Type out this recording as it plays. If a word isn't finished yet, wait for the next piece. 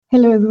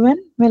Hello, everyone.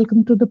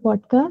 Welcome to the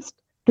podcast.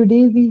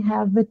 Today we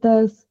have with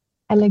us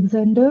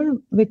Alexander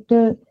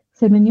Victor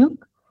Semenyuk.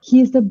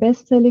 He is the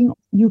best-selling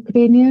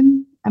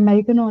Ukrainian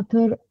American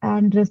author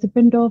and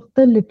recipient of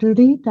the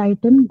Literary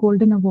Titan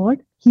Golden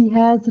Award. He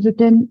has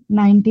written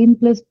 19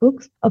 plus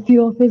books. A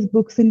few of his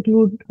books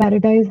include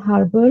Paradise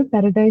Harbor,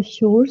 Paradise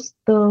Shores,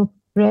 The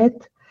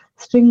Breath,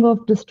 String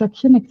of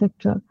Destruction,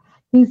 etc.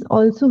 He's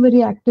also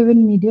very active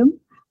in Medium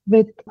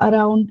with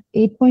around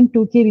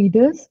 8.2K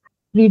readers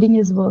reading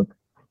his work.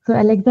 So,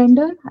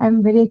 Alexander,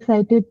 I'm very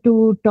excited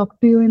to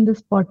talk to you in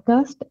this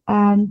podcast,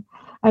 and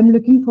I'm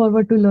looking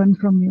forward to learn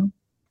from you.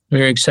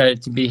 Very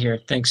excited to be here.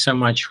 Thanks so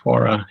much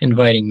for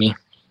inviting me.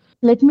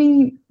 Let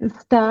me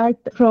start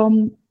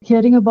from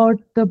hearing about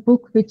the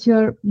book which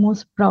you're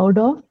most proud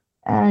of,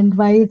 and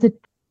why is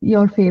it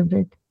your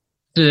favorite?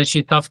 It's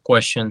actually a tough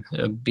question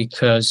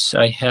because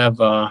I have,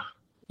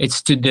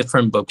 it's two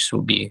different books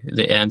will be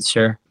the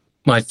answer.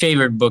 My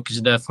favorite book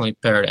is definitely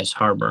Paradise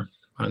Harbor.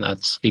 And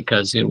that's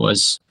because it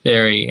was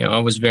I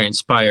was very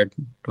inspired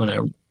when I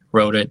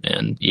wrote it.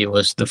 And it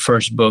was the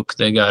first book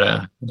that got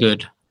a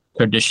good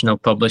traditional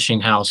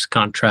publishing house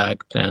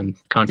contract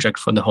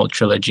for the whole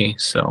trilogy.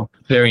 So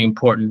very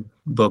important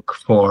book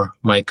for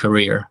my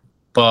career.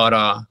 But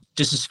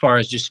just as far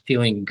as just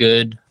feeling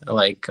good,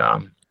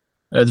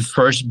 the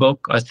first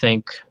book, I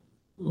think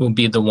will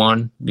be the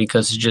one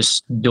because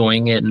just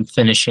doing it and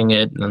finishing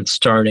it and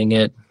starting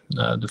it.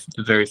 The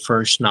very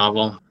first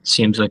novel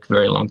seems like a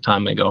very long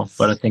time ago,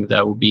 but I think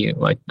that will be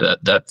like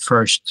that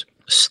first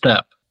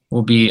step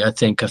will be, I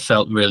think I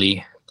felt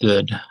really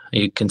good.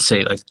 You can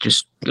say like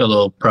just a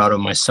little proud of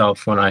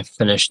myself when I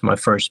finished my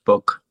first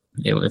book.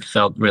 It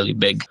felt really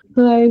big.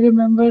 So, I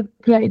remember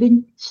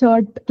writing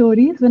short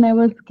stories when I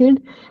was a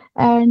kid,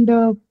 and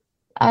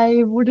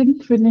I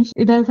wouldn't finish.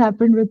 It has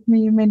happened with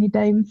me many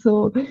times.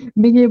 So,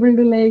 being able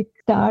to like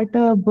start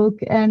a book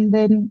and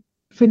then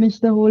finish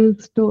the whole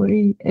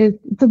story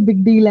it's a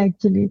big deal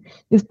actually,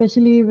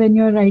 especially when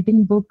you're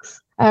writing books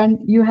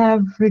and you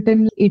have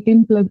written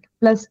 18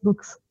 plus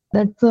books.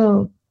 That's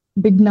a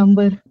big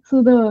number.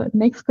 So the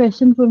next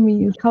question for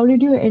me is, how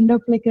did you end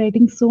up like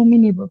writing so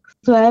many books?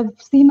 So I've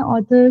seen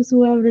authors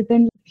who have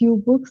written few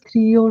books,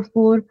 three or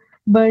four,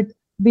 but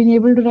being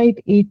able to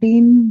write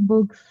 18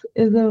 books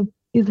is a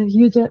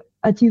huge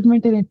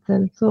achievement in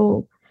itself.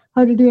 So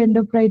how did you end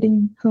up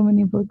writing so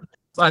many books?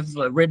 I've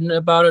written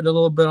about it a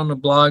little bit on the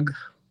blog,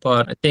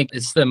 but I think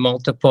it's the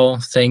multiple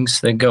things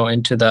that go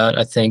into that.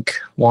 I think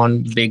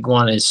one big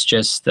one is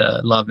just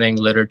loving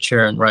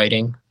literature and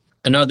writing.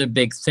 Another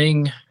big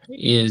thing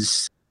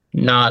is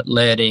not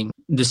letting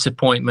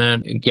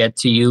disappointment get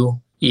to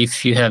you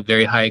if you have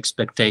very high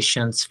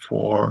expectations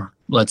for,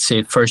 let's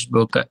say, first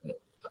book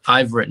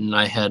I've written.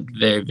 I had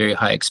very, very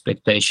high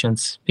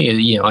expectations.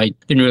 I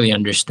didn't really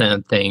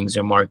understand things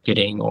or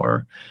marketing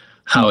or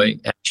how it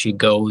actually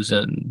goes,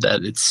 and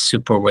that it's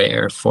super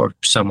rare for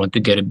someone to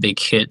get a big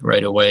hit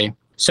right away.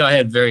 So I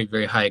had very,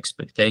 very high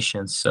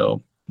expectations.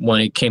 So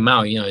when it came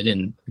out, I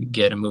didn't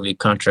get a movie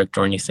contract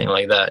or anything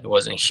like that. It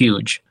wasn't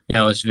huge.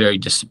 I was very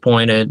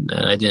disappointed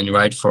and I didn't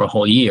write for a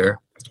whole year.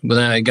 But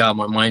then I got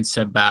my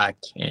mindset back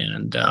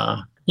and,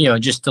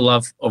 just the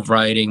love of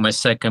writing. My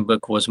second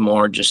book was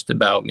more just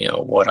about,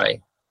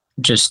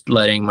 just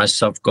letting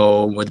myself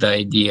go with the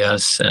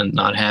ideas and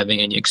not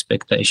having any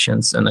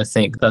expectations. And I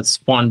think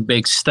that's one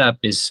big step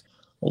is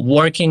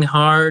working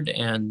hard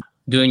and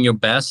doing your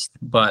best,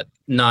 but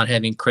not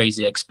having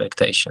crazy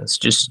expectations.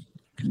 Just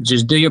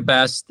do your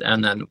best,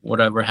 and then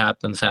whatever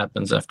happens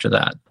after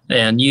that.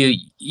 And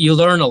you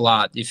learn a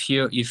lot if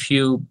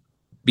you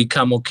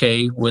become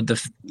okay with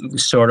the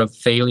sort of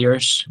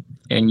failures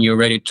and you're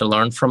ready to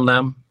learn from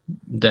them,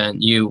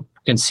 then you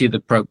can see the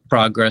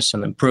progress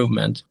and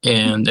improvement.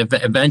 And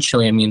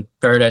eventually,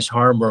 Paradise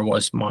Harbor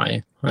was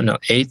my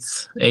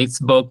eighth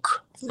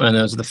book, and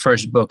it was the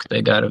first book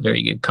that got a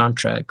very good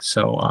contract.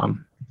 So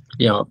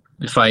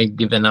if I had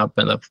given up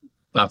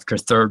after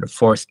third or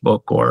fourth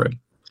book,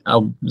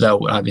 that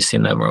would obviously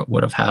never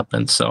would have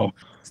happened. So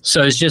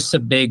it's just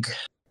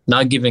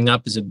not giving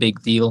up is a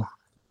big deal,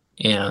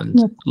 and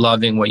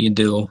loving what you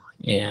do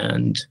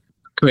and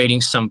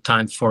creating some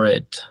time for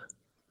it.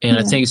 And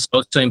I think it's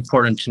also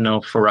important to know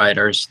for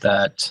writers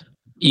that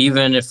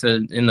even if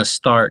in the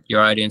start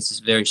your audience is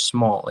very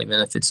small,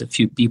 even if it's a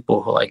few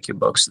people who like your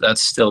books,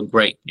 that's still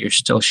great. You're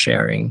still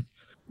sharing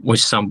with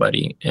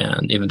somebody,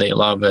 and if they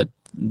love it,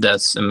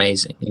 that's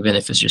amazing, even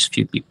if it's just a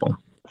few people.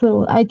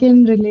 So I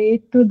can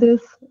relate to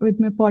this with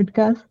my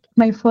podcast.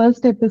 My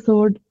first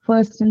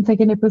and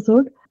second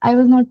episode, I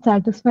was not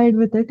satisfied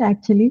with it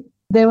actually.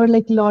 There were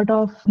like a lot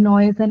of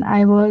noise and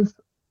I was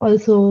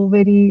also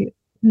very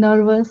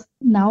nervous.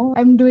 Now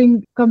I'm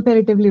doing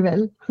comparatively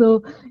well.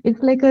 So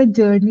it's like a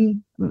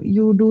journey.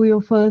 You do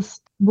your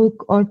first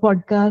book or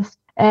podcast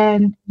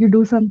and you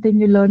do something,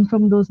 you learn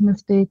from those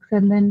mistakes,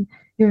 and then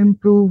you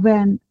improve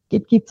and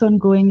it keeps on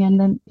going. And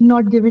then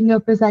not giving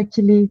up is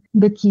actually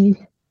the key.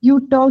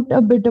 You talked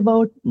a bit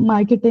about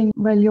marketing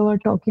while you were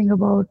talking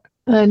about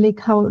like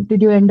how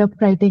did you end up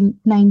writing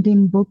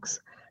 19 books.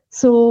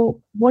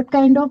 So what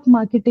kind of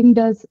marketing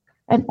does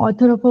an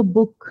author of a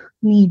book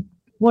need?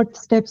 What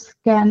steps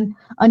can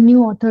a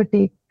new author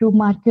take to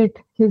market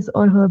his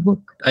or her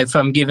book? If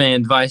I'm giving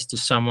advice to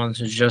someone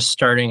who's just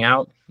starting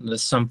out,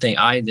 that's something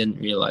I didn't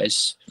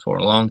realize for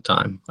a long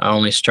time. I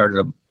only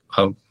started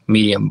a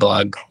Medium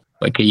blog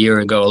like a year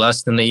ago,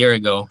 less than a year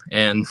ago.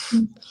 And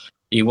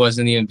it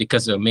wasn't even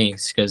because of me.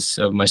 It's because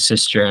of my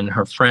sister and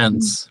her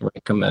friends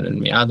recommended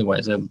me.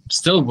 Otherwise, I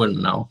still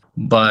wouldn't know.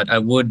 But I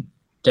would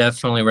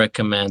definitely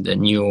recommend a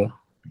new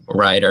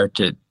writer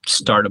to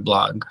start a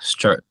blog,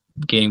 start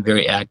getting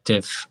very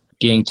active,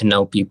 getting to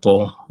know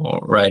people, or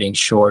writing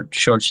short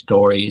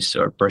stories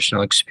or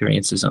personal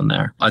experiences on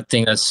there. I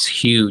think that's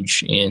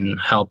huge in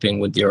helping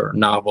with your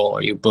novel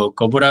or your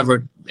book or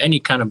whatever, any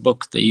kind of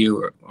book that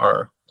you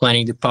are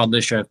planning to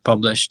publish or have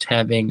published.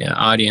 Having an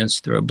audience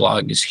through a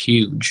blog is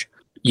huge.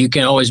 You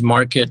can always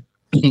market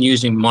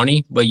using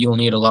money, but you'll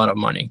need a lot of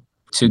money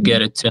to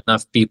get it to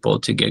enough people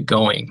to get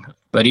going.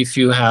 But if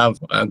you have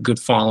a good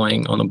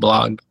following on a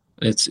blog,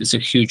 it's a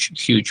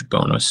huge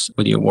bonus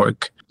with your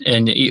work.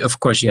 And of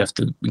course, you have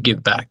to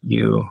give back.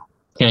 You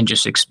can't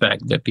just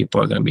expect that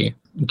people are going to be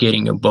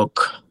getting a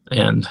book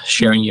and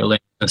sharing your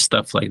link and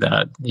stuff like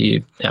that.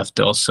 You have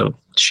to also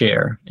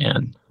share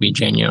and be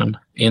genuine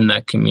in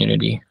that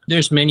community.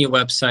 There's many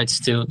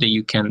websites too that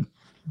you can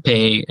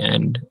pay,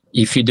 and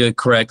if you do it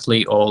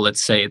correctly, or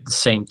let's say at the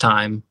same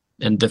time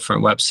in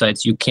different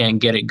websites, you can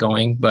get it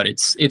going. But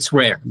it's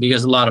rare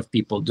because a lot of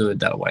people do it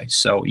that way.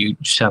 So you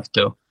just have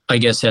to, I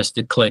guess, has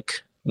to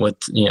click with,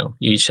 you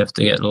just have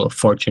to get a little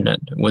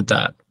fortunate with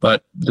that.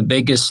 But the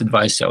biggest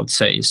advice I would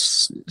say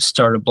is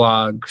start a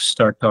blog,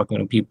 start talking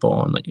to people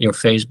on your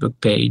Facebook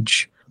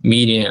page.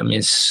 Medium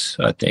is,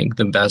 I think,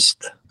 the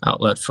best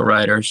outlet for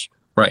writers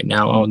right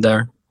now out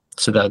there.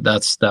 So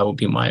that would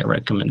be my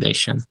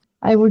recommendation.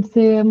 I would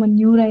say I'm a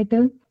new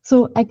writer.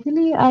 So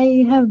actually,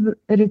 I have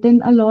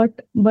written a lot,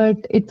 but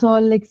it's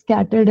all like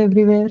scattered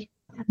everywhere.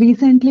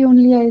 Recently,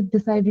 only I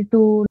decided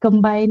to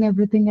combine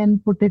everything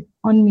and put it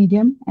on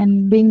Medium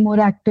and being more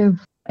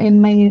active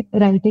in my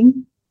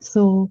writing.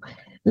 So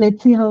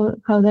let's see how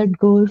that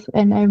goes.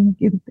 And I'm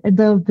at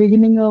the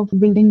beginning of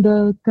building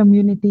the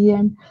community.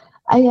 And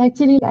I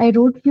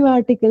wrote few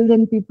articles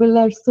and people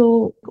are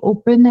so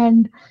open,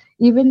 and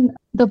even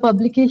the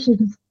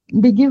publications,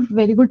 they give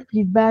very good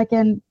feedback,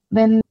 and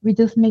then we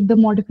just make the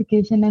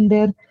modification and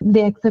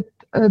they accept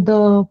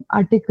the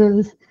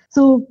articles.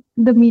 So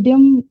the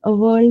Medium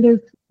world is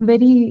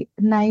very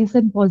nice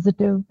and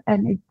positive,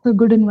 and it's a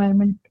good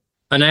environment.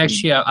 And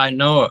actually, I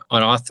know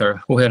an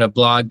author who had a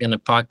blog and a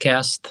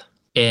podcast,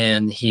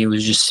 and he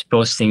was just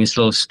posting his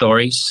little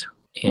stories.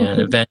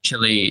 And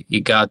eventually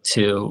he got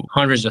to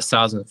hundreds of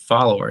thousands of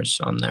followers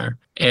on there.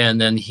 And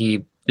then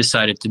he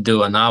decided to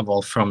do a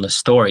novel from the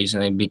stories,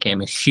 and it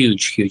became a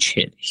huge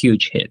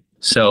hit.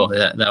 So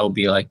that would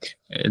be like,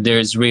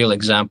 there's real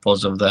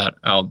examples of that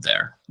out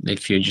there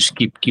if you just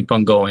keep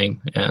on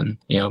going and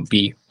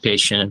be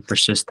patient and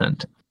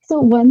persistent. So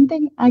one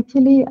thing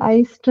actually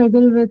I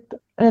struggle with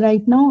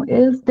right now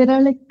is there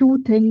are like two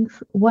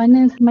things. One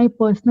is my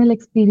personal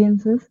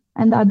experiences,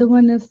 and the other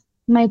one is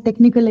my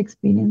technical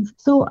experience.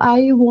 So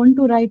I want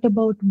to write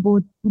about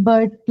both,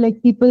 but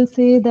like people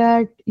say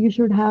that you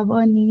should have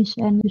a niche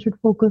and you should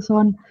focus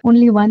on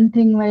only one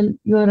thing while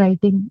you're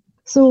writing.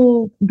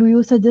 So do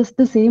you suggest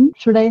the same?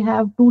 Should I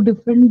have two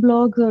different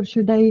blogs, or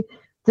should I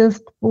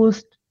just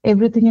post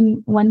everything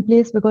in one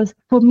place? Because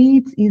for me,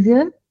 it's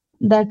easier.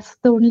 That's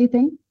the only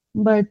thing.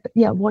 But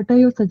yeah, what are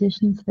your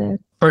suggestions there?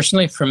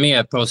 Personally, for me,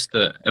 I post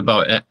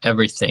about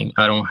everything.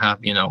 I don't have,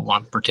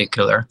 one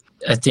particular.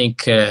 I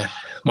think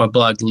my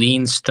blog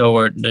leans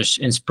toward there's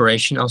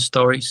inspirational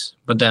stories,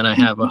 but then I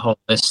have a whole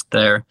list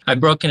there. I've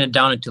broken it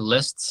down into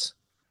lists,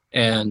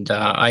 and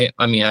I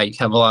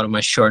have a lot of my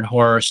short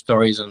horror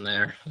stories on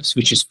there,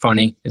 which is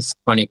funny. It's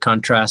funny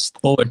contrast.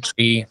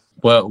 Poetry,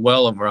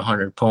 well over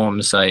 100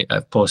 poems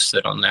I've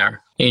posted on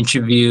there.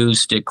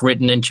 Interviews, the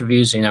written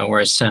interviews, where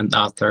I send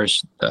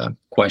authors the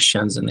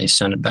questions and they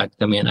send it back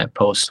to me and I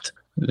post.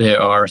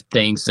 There are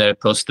things that I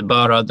post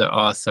about other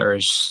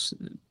authors.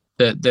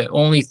 The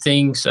only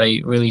things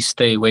I really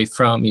stay away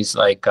from is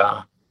like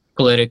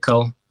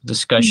political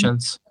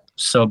discussions.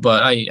 So,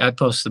 but I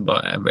post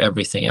about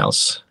everything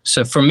else.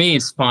 So for me,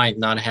 it's fine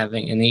not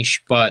having a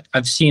niche, but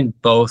I've seen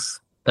both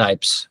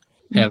types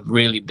have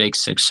really big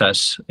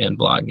success in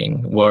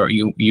blogging, where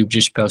you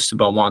just post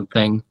about one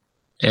thing.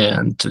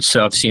 And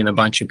so I've seen a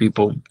bunch of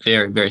people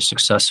very, very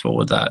successful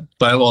with that.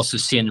 But I've also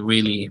seen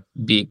really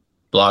big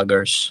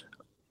bloggers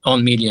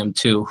on Medium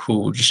too,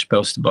 who just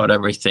post about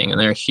everything, and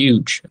they're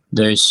huge.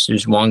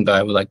 There's one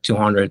guy with like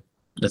 200,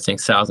 I think,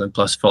 1,000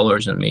 plus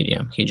followers on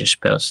Medium. He just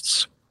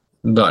posts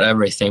about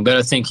everything, but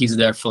I think he's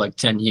there for like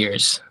 10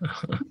 years.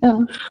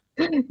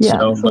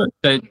 Yeah.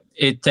 But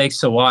it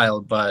takes a while,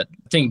 but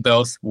I think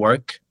both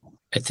work.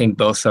 I think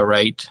both are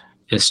right.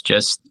 It's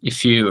just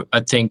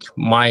I think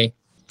my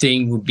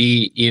thing would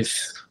be if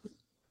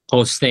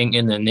posting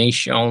in the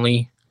niche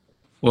only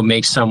will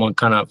make someone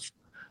kind of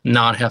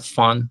not have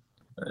fun,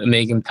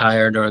 make him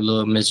tired or a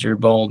little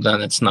miserable, then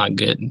it's not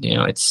good.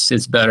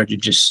 It's better to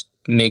just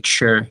make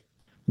sure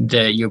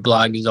that your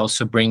blog is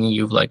also bringing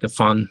you like a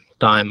fun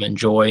time and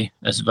joy,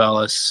 as well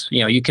as,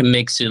 you can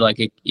mix it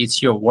like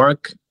it's your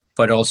work,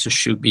 but also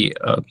should be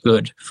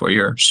good for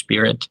your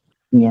spirit.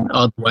 Yeah.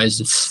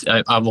 Otherwise,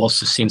 I've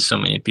also seen so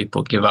many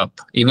people give up.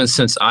 Even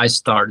since I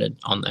started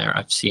on there,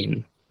 I've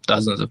seen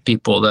dozens of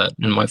people that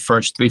in my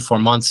first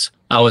 3-4 months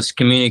I was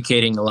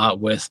communicating a lot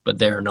with, but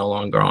they're no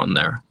longer on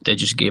there. They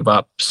just gave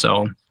up.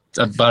 So,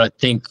 but I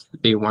think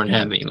they weren't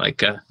having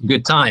like a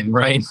good time,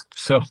 right?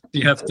 So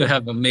you have to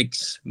have a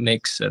mix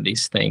of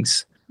these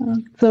things.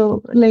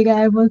 So, like,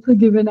 I've also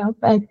given up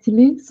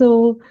actually.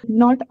 So,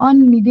 not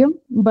on Medium,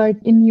 but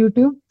in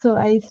YouTube. So,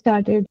 I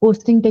started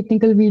posting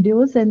technical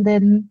videos, and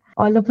then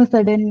all of a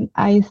sudden,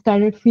 I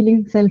started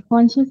feeling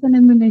self-conscious, and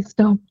then I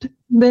stopped.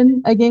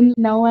 Then again,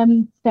 now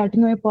I'm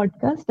starting my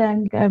podcast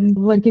and I'm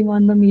working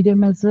on the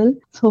Medium as well.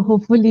 So,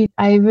 hopefully,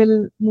 I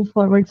will move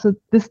forward. So,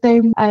 this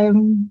time,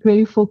 I'm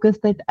very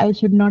focused that I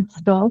should not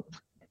stop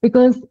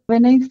because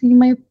when I see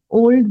my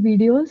old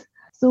videos,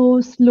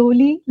 so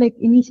slowly, like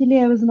initially,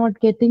 I was not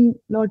getting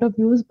a lot of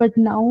views, but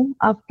now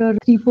after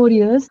 3-4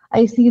 years,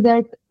 I see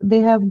that they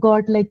have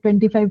got like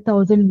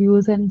 25,000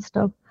 views and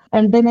stuff.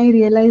 And then I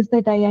realized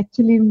that I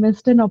actually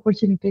missed an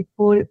opportunity,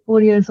 4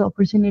 years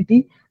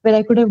opportunity, where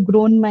I could have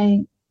grown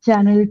my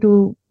channel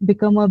to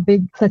become a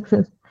big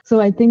success.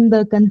 So I think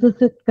the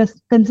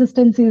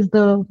consistency is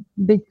the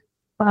big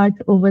part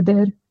over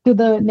there. To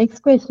the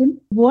next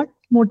question, what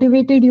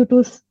motivated you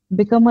to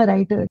become a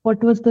writer?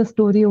 What was the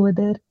story over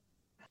there?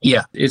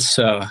 Yeah, it's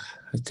I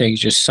think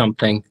just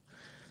something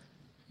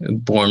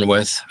born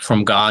with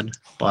from God.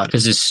 But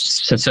because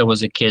since I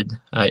was a kid,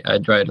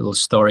 I'd write little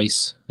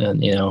stories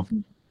and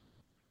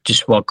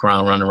just walk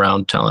around, run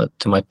around, tell it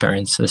to my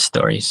parents the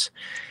stories.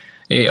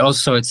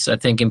 It's I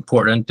think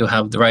important to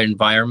have the right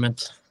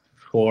environment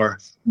for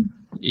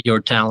your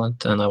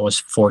talent, and I was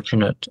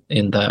fortunate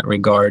in that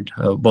regard.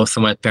 Both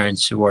of my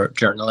parents who were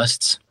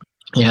journalists.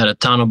 They had a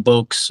ton of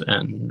books,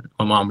 and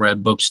my mom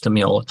read books to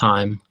me all the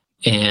time.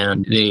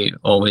 And they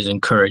always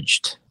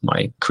encouraged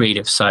my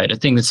creative side. I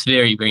think it's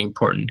very, very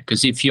important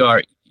because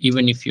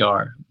even if you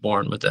are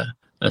born with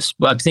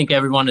I think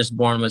everyone is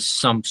born with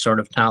some sort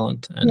of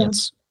talent, and Yeah.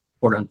 it's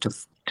important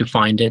to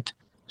find it.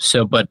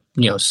 So, but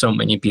so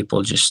many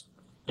people just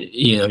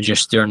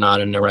they're not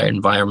in the right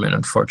environment,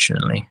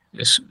 unfortunately,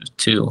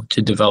 to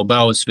develop. But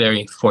I was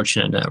very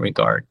fortunate in that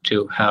regard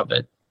to have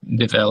it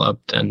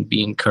developed and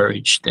be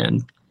encouraged.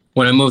 And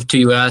when I moved to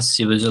US,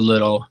 it was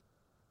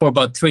for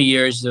about 3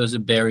 years, there was a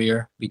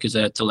barrier because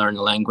I had to learn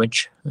the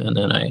language. And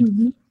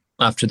then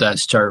after that,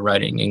 started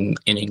writing in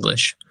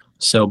English.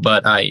 So,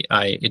 but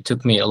it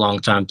took me a long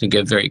time to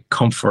get very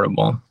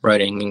comfortable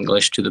writing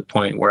English to the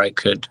point where I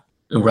could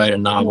write a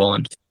novel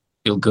and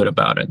feel good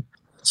about it.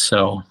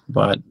 So,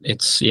 but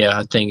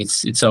I think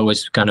it's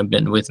always kind of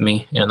been with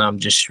me. And I'm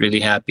just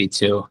really happy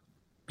to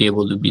be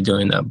able to be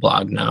doing that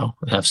blog now,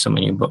 have so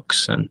many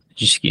books and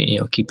just,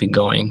 keep it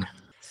going.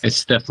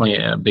 It's definitely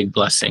a big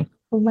blessing.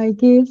 For my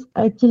case,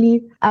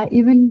 actually, I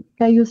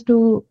used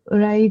to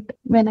write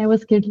when I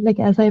was kid, like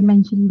as I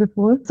mentioned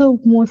before. So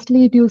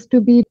mostly it used to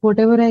be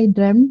whatever I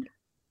dreamt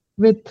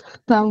with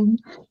some.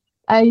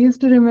 I used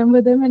to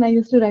remember them and I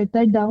used to write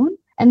that down,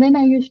 and then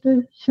I used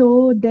to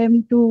show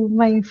them to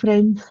my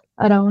friends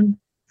around.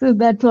 So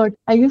that's what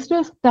I used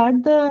to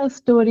start the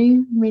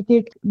story, make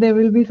it, there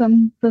will be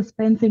some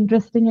suspense,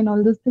 interesting, and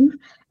all those things.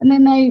 And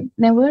then I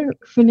never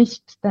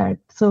finished that.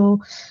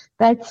 So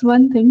that's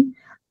one thing.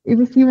 If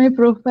you see my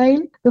profile,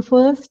 the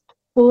first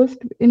post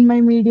in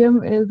my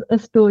Medium is a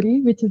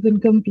story which is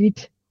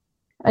incomplete.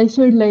 I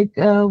should like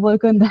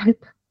work on that.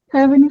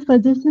 Have any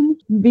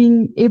suggestions?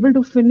 Being able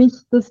to finish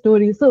the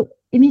story. So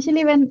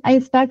initially, when I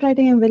start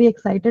writing, I'm very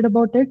excited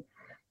about it,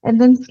 and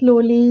then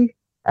slowly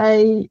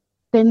I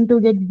tend to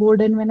get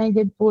bored. And when I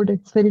get bored,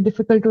 it's very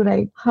difficult to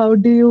write. How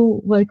do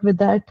you work with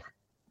that?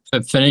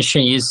 But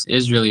finishing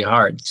is really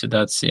hard. So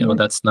that's Yeah.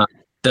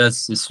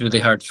 it's really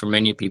hard for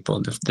many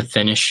people to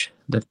finish,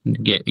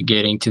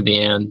 getting to the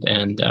end.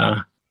 And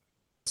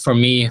for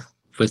me,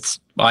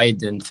 I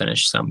didn't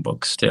finish some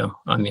books too.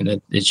 I mean,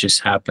 it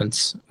just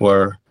happens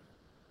where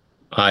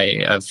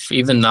I've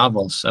even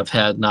novels. I've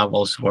had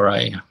novels where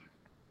I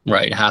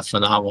write half a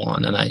novel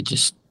and then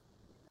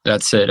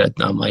that's it.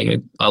 I'm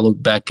like, I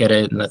look back at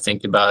it and I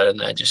think about it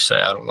and I just say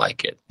I don't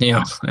like it,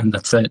 and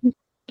that's it.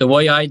 The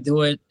way I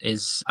do it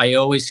is I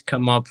always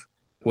come up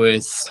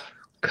with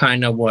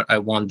kind of what I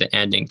want the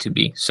ending to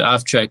be. So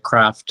after I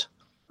craft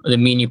the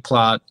mini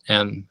plot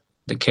and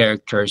the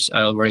characters,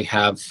 I want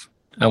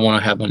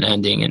to have an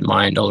ending in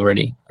mind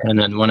already. And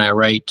then when I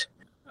write,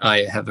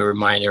 I have a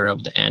reminder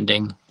of the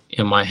ending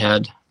in my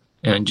head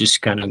and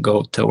just kind of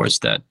go towards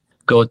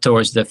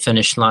the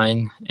finish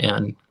line.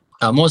 And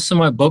most of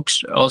my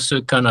books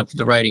also kind of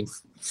the writing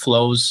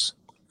flows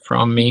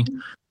from me.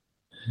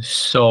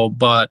 So,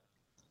 but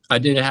I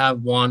did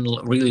have one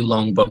really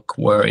long book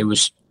where it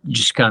was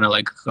just kind of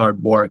like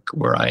hard work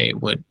where I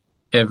would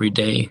every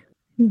day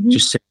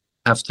just say,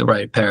 I have to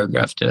write a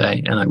paragraph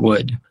today, and I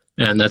would.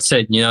 And that's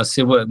it.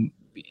 So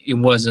it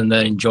wasn't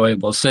that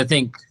enjoyable. So I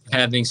think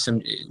having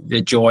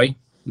the joy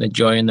the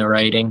joy in the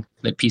writing.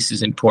 The piece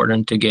is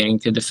important to getting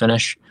to the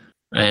finish.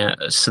 And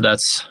I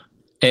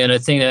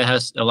think that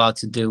has a lot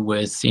to do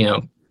with,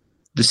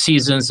 the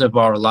seasons of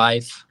our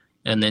life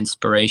and the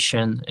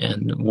inspiration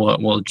and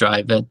what will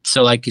drive it.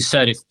 So like you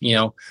said,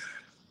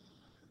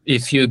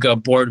 if you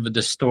got bored with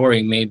the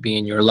story, maybe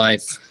in your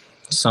life,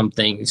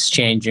 something is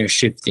changing or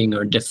shifting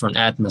or different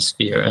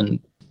atmosphere.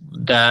 And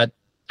that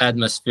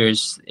atmosphere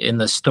is in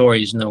the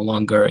story is no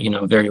longer,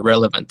 very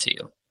relevant to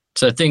you.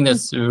 So I think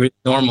that's a really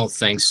normal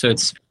thing. So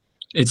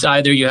it's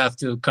either you have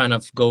to kind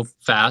of go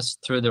fast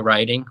through the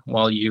writing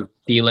while you're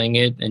feeling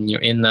it and you're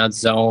in that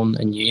zone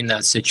and you're in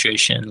that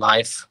situation in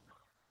life,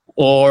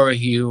 or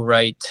you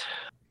write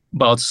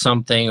about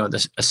something or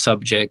a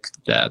subject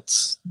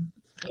that's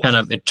kind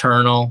of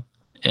eternal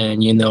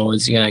and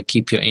is going to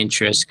keep your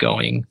interest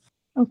going.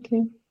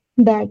 Okay,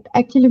 that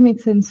actually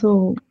makes sense.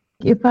 So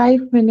if I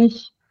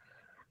finish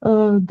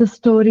the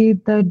story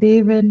the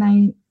day when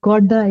I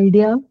got the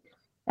idea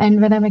and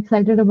when I'm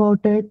excited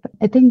about it,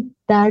 I think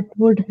that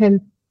would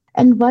help.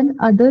 And one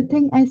other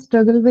thing I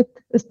struggle with,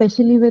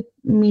 especially with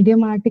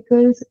Medium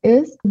articles,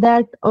 is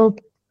that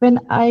when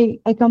I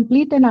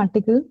complete an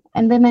article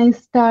and then I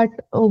start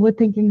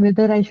overthinking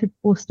whether I should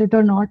post it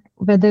or not,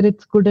 whether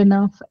it's good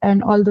enough,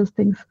 and all those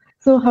things.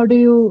 So, how do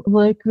you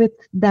work with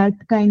that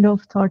kind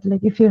of thought,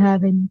 like if you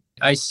have any?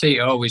 I say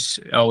always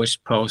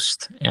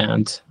post,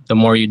 and the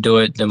more you do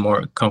it, the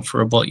more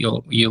comfortable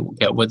you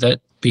get with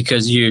it,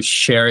 because you're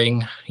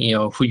sharing,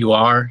 who you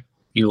are,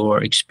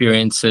 your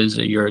experiences,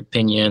 your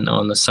opinion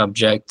on the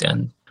subject,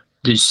 and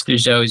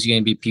there's always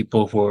going to be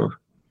people who are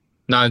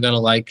not going to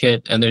like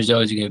it, and there's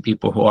always going to be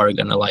people who are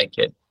going to like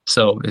it.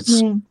 So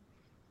it's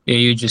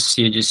you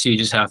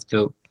just have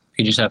to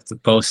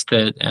post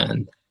it,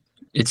 and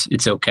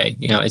it's okay.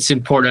 It's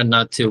important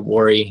not to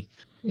worry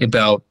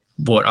about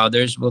what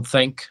others will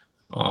think.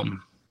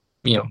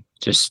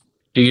 Just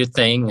do your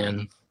thing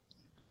and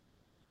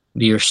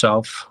be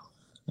yourself.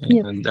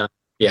 And I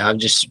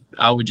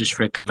would just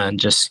recommend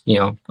just,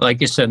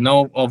 like I said,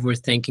 no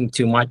overthinking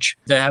too much.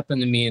 That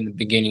happened to me in the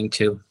beginning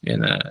too,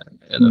 in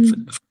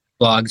the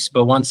blogs.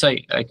 But once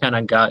I kind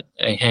of got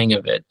a hang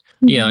of it,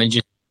 and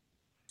just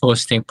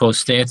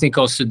posting. I think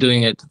also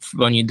doing it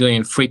when you're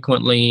doing it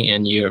frequently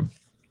and you're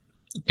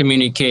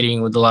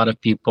communicating with a lot of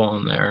people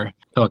and they're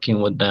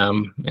talking with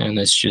them, and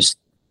it's just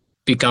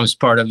becomes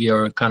part of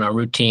your kind of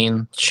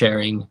routine,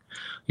 sharing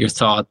your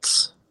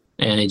thoughts.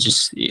 And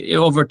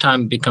over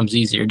time becomes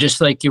easier.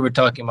 Just like you were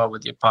talking about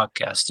with your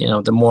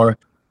podcast, the more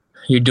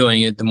you're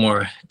doing it, the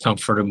more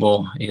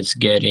comfortable it's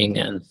getting,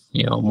 and,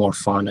 more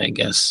fun, I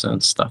guess,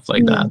 and stuff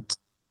like that.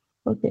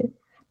 Okay,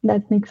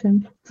 that makes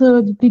sense.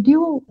 So did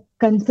you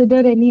consider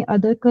any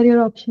other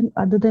career option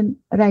other than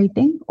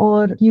writing,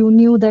 or you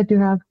knew that you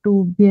have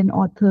to be an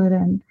author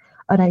and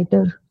a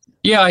writer?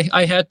 Yeah,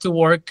 I had to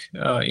work,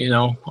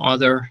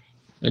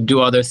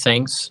 do other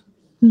things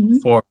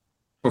for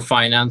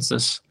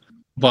finances.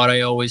 But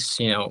I always,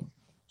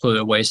 put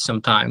away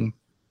some time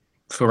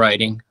for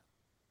writing.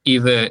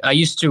 I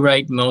used to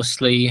write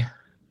mostly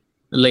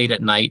late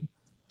at night.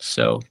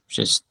 So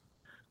just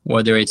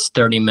whether it's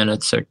 30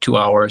 minutes or 2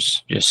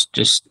 hours,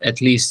 just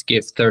at least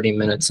give 30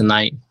 minutes a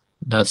night.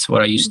 That's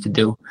what I used to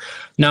do.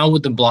 Now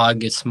with the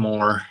blog, it's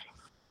more,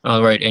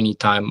 I'll write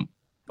anytime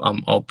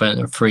I'm open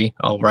or free.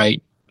 I'll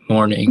write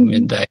morning,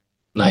 midday,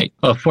 night.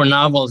 But for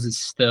novels, it's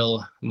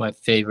still my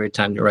favorite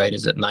time to write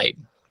is at night.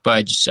 But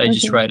I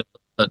just write a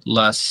bit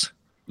less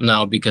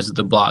now because of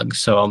the blog.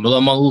 So I'm a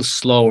little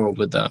slower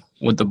with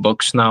the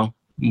books now,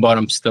 but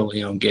I'm still,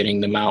 getting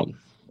them out.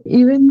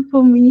 Even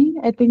for me,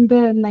 I think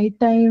the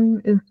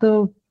nighttime is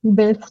the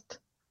best.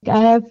 I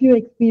have few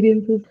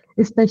experiences,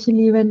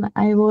 especially when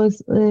I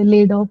was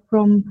laid off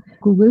from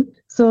Google.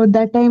 So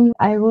that time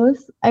I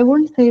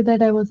won't say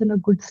that I was in a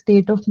good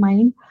state of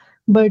mind,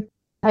 but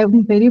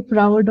I'm very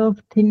proud of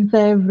things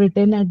I've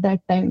written at that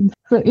time.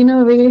 So in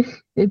a way,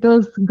 it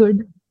was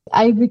good.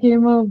 I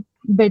became a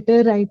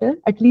better writer,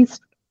 at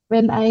least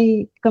when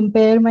I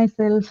compare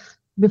myself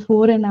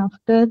before and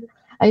after.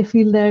 I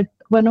feel that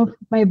one of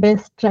my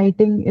best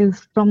writing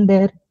is from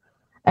there,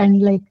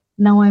 and like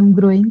now I'm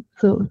growing.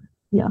 So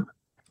yeah.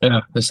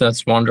 Yeah,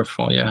 that's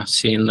wonderful. Yeah,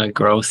 seeing the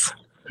growth.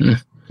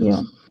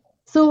 Yeah.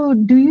 So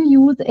do you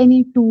use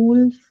any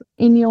tools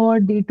in your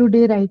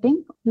day-to-day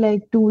writing,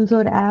 like tools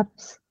or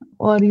apps,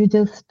 or you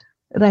just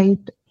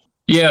write?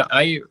 Yeah,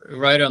 I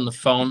write on the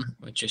phone,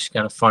 which is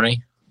kind of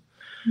funny.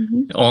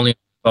 Only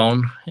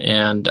phone,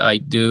 and I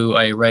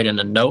write in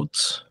the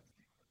notes.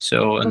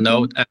 So a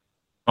note at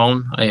the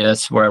phone,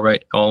 that's where I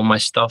write all my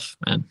stuff,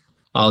 and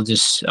I'll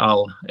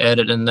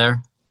edit in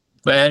there.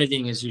 But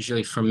editing is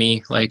usually for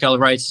me. Like I'll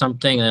write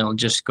something and I'll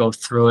just go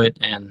through it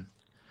and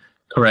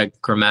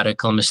correct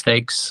grammatical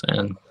mistakes,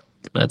 and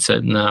that's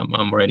it. And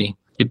I'm ready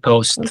to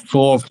post.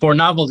 For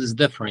novels, it's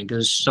different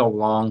because it's so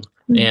long,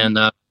 and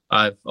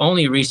I've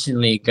only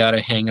recently got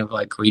a hang of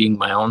like reading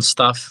my own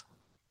stuff.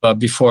 But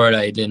before it,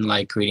 I didn't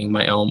like reading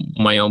my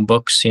own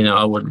books.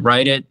 I would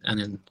write it and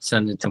then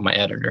send it to my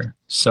editor.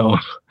 So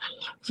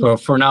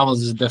for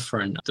novels is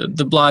different.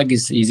 The blog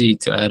is easy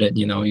to edit.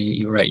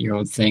 You write your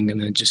own thing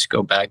and then just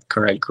go back,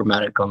 correct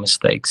grammatical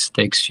mistakes.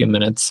 Takes a few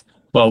minutes.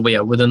 Well, yeah,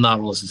 with the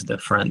novels is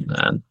different.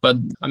 But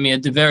I mean,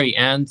 at the very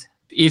end,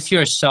 if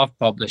you're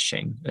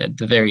self-publishing, at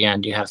the very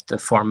end, you have to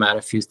format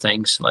a few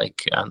things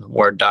like a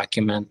Word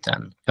document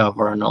and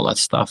cover and all that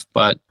stuff.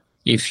 But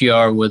if you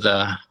are with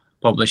a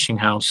publishing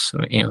house,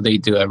 they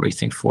do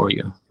everything for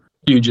you.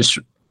 You just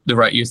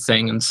write your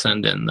thing and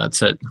send in.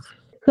 That's it.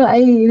 So I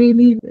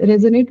really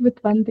resonate with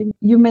one thing.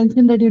 You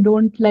mentioned that you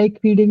don't like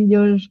reading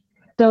your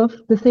stuff.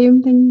 The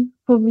same thing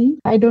for me.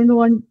 I don't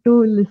want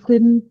to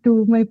listen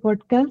to my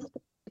podcast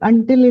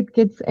until it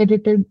gets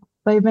edited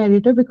by my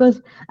editor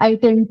because I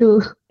tend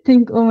to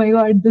think, oh my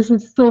God, this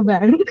is so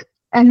bad.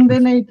 And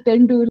then I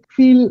tend to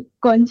feel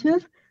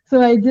conscious.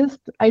 So I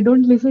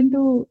don't listen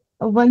to,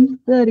 once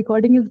the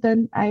recording is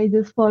done, I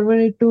just forward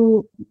it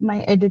to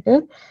my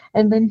editor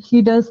and then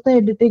he does the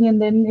editing.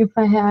 And then if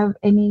I have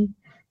any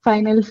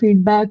final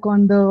feedback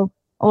on the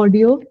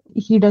audio,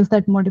 he does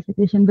that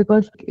modification.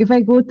 Because if I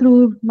go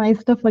through my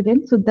stuff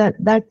again, so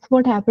that's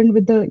what happened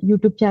with the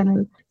YouTube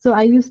channel. So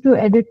I used to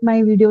edit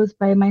my videos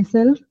by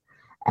myself,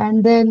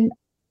 and then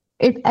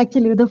it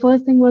actually, the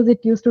first thing was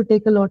it used to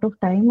take a lot of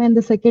time, and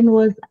the second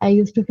was I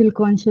used to feel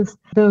conscious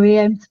the way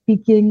I'm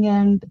speaking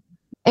and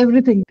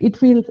everything. It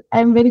feels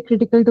I'm very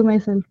critical to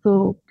myself,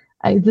 so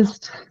I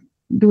just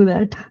do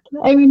that.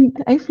 I mean,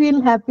 I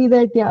feel happy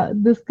that, yeah,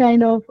 this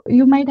kind of,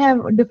 you might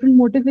have a different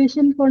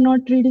motivation for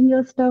not reading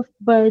your stuff,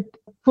 but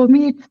for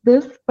me it's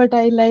this. But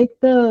I like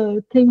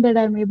the thing that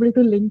I'm able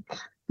to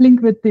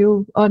link with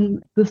you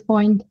on this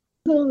point.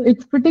 So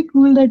it's pretty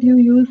cool that you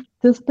use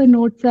just the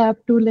notes app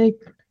to like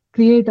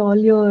create all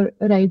your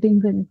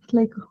writings, and it's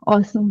like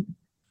awesome.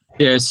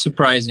 Yeah, it's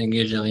surprising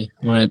usually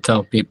when I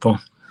tell people.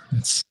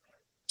 It's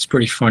it's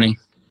pretty funny.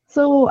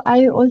 So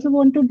I also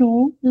want to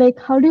know, like,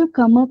 how do you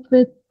come up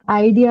with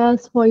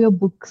ideas for your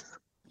books?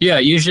 Yeah,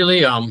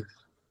 usually a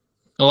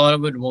lot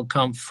of it will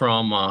come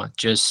from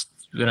just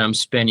when I'm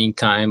spending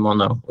time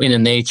in the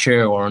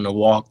nature or on a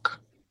walk,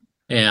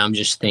 and I'm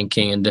just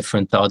thinking and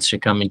different thoughts are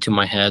coming to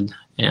my head.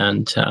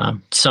 And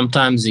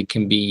sometimes it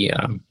can be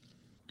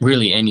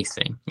really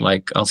anything.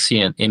 Like I'll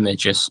see an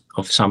images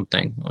of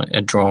something, like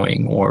a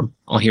drawing, or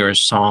I'll hear a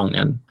song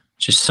and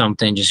just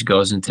something just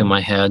goes into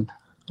my head.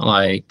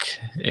 Like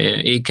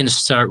it can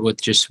start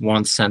with just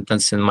one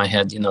sentence in my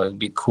head. It'd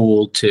be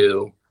cool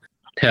to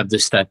have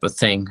this type of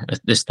thing,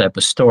 this type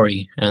of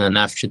story. And then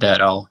after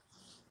that, I'll,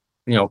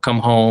 come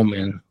home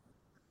and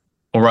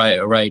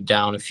write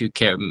down a few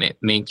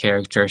main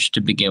characters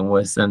to begin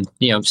with, and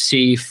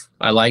see if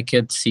I like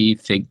it, see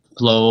if it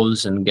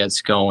flows and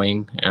gets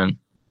going. And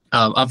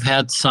I've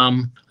had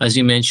some, as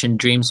you mentioned,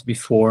 dreams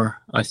before.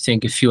 I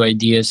think a few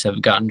ideas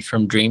have gotten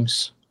from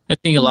dreams. I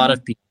think a lot Mhm.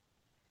 of people,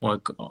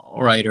 like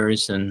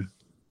writers and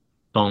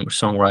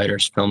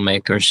songwriters,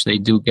 filmmakers, they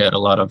do get a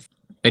lot of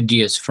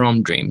ideas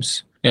from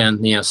dreams.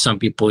 And some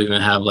people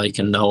even have like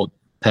a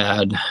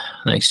notepad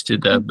next to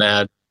the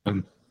bed.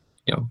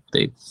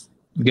 They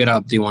get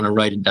up, they want to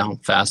write it down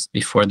fast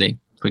before they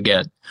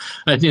forget.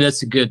 I think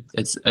it's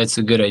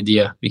a good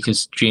idea,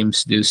 because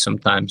dreams do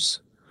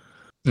sometimes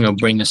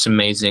bring us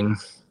amazing,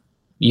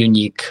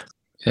 unique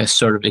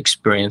sort of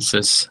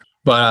experiences.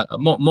 But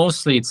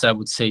mostly it's, I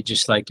would say,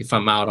 just like if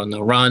I'm out on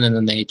a run in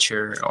the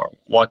nature or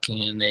walking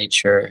in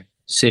nature,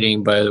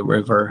 sitting by the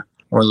river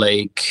or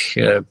lake,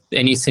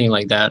 anything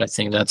like that. I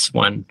think that's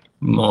when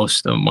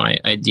most of my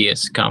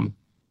ideas come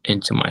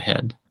into my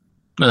head,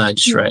 and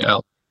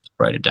I'll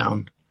write it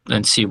down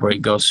and see where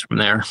it goes from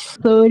there.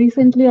 So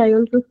recently, I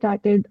also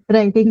started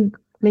writing.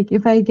 Like,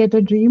 if I get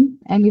a dream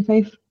and if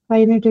I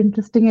find it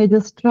interesting, I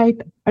just write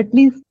at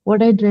least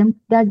what I dreamt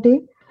that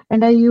day.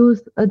 And I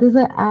use there's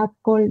an app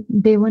called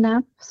Day One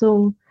app.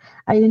 So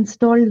I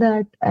installed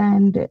that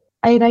and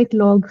I write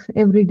logs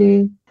every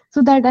day.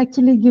 So that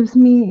actually gives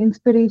me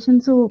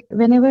inspiration. So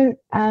whenever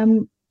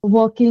I'm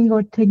walking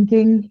or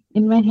thinking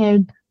in my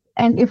head,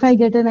 and if I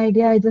get an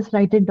idea, I just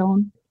write it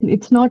down.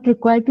 It's not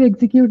required to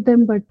execute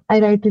them, but I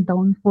write it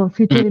down for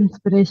future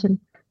inspiration.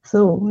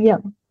 So, yeah,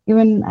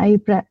 even I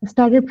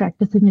started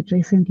practicing it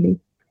recently.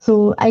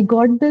 So, I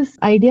got this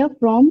idea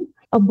from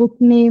a book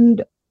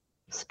named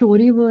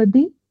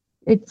Storyworthy.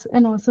 It's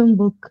an awesome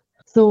book.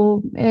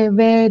 So,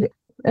 where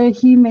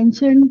he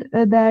mentioned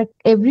that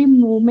every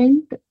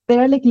moment, there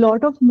are like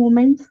lot of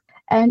moments,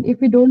 and if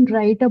we don't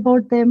write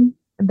about them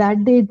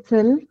that day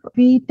itself,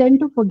 we tend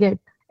to forget.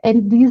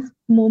 And these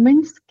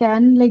moments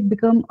can like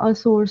become a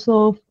source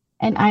of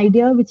an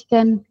idea, which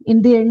can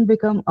in the end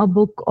become a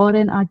book or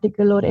an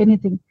article or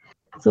anything.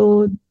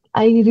 So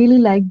I really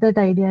like that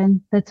idea,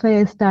 and that's why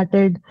I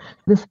started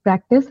this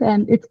practice.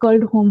 And it's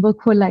called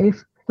Homework for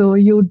Life. So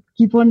you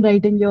keep on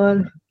writing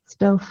your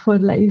stuff for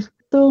life.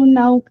 So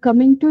now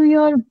coming to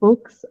your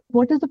books,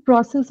 what is the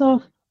process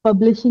of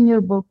publishing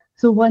your book?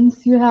 So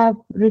once you have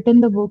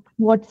written the book,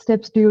 what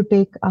steps do you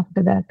take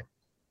after that?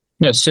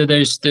 Yeah, so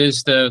there's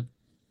the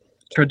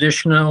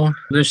Traditional,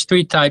 there's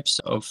three types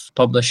of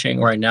publishing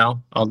right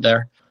now out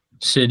there.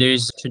 So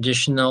there's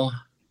traditional,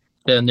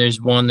 then there's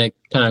one that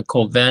kind of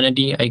called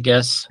vanity, I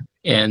guess,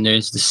 and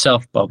there's the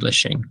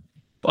self-publishing.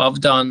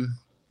 I've done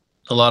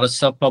a lot of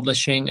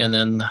self-publishing and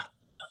then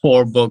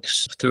 4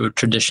 books through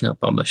traditional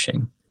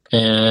publishing.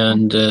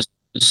 And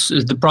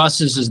the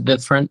process is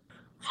different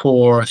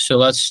so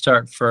let's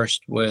start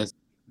first with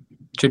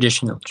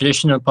traditional.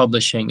 Traditional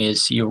publishing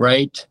is you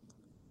write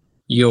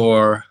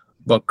your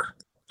book,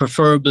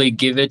 preferably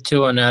give it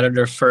to an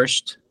editor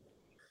first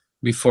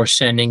before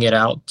sending it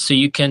out. So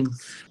you can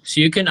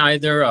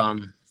either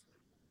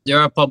there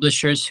are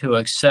publishers who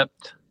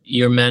accept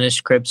your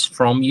manuscripts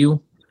from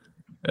you,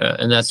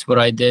 and that's what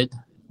I did.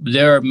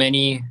 There are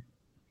many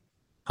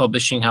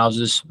publishing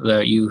houses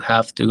that you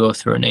have to go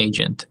through an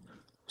agent.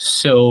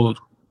 So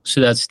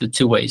that's the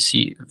two ways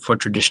for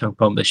traditional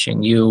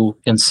publishing. You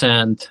can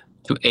send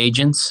to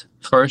agents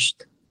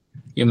first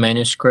your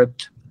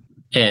manuscript,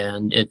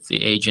 and if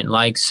the agent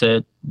likes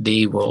it,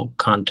 they will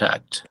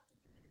contact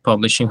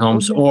publishing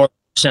homes Okay. or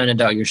send it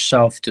out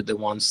yourself to the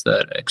ones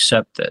that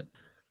accept it.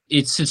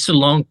 It's a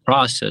long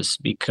process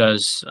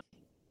because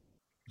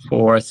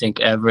for, I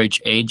think,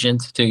 average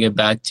agent to get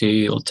back to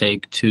you, it'll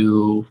take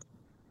 2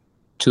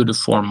 to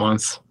 4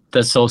 months.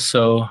 That's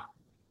also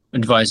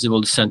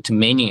advisable to send to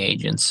many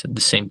agents at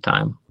the same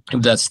time,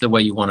 if that's the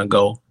way you want to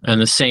go. And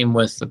the same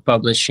with the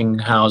publishing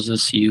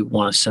houses, you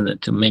want to send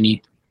it to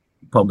many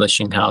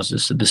publishing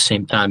houses at the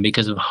same time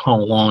because of how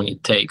long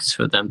it takes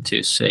for them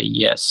to say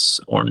yes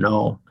or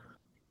no.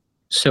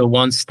 So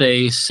once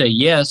they say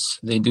yes,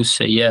 they do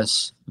say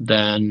yes,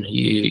 then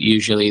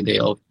usually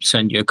they'll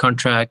send you a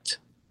contract.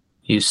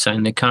 You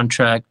sign the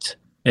contract.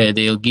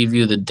 They'll give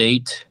you the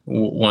date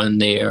when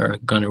they are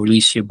going to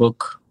release your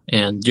book.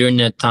 And during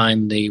that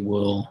time, they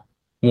will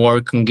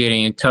work on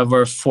getting a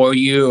cover for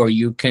you, or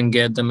you can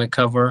get them a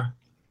cover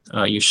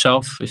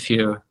yourself if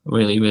you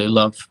really, really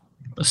love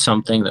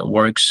something that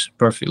works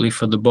perfectly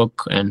for the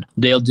book. And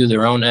they'll do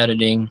their own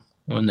editing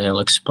when they'll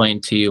explain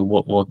to you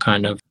what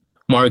kind of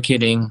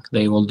marketing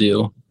they will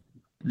do.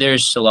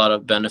 There's a lot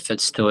of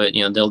benefits to it.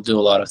 They'll do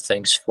a lot of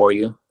things for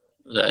you.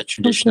 The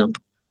traditional.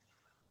 Okay.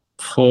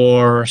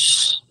 For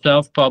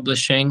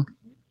self-publishing,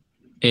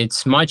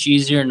 it's much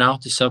easier now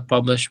to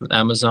self-publish with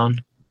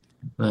Amazon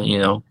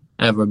than,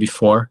 ever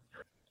before.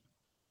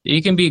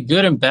 It can be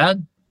good and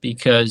bad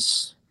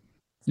because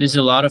there's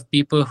a lot of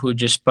people who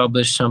just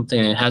publish something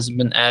and it hasn't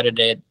been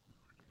edited.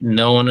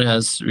 No one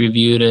has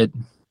reviewed it.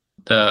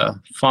 The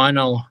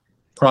final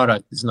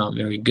product is not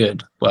very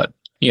good, but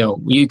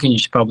you can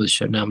just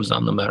publish it on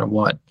Amazon no matter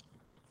what.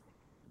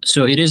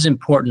 So it is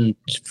important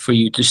for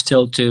you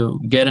to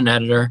get an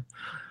editor,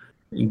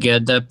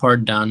 get that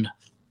part done,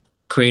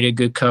 create a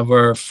good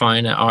cover,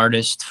 find an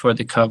artist for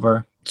the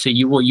cover. So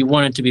you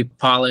want it to be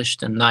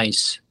polished and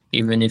nice,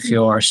 even if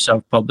you are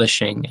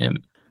self-publishing,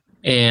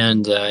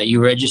 and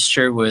you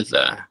register with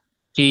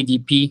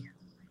KDP,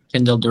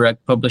 Kindle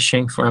Direct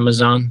Publishing for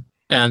Amazon.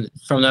 And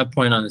from that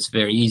point on, it's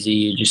very easy.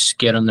 You just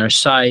get on their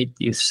site,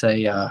 you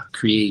say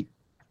create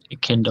a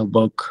Kindle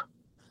book.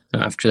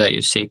 After that,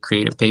 you say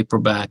create a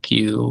paperback.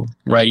 You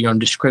write your own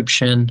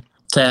description,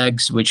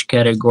 tags, which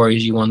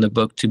categories you want the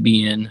book to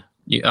be in.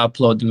 You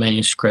upload the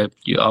manuscript,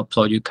 you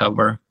upload your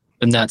cover,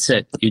 and that's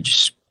it. You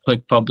just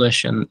click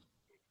publish, and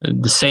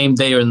the same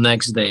day or the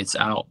next day it's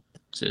out.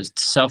 So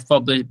it's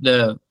self-published.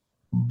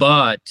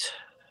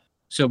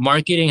 So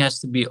marketing has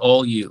to be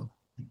all you.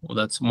 Well,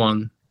 that's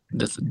one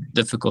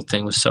difficult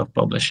thing with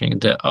self-publishing.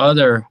 The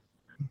other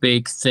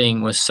big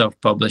thing with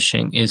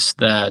self-publishing is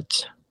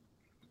that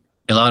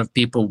a lot of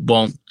people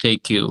won't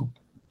take you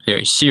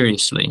very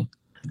seriously.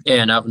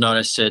 And I've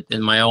noticed it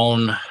in my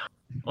own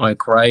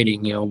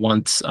writing.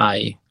 Once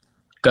I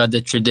got the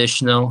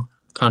traditional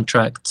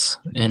contracts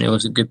and it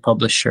was a good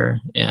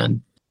publisher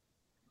and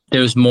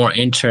there was more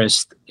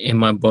interest in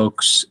my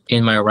books,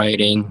 in my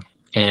writing,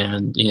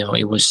 and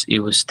it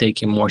was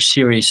taken more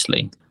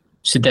seriously.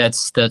 So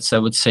that's I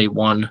would say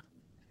one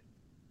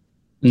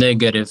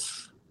major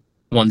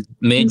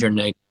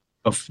negative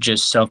of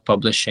just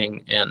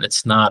self-publishing, and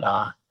it's not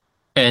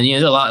and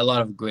a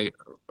lot of great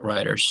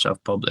writers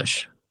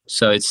self-publish.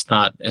 So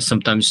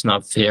sometimes it's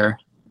not fair,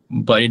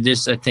 but it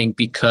is, I think,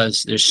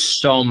 because there's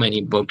so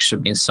many books are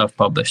being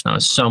self-published now.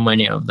 So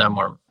many of them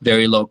are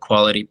very low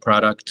quality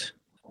product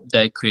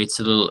that creates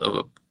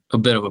a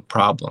bit of a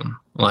problem.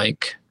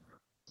 Like,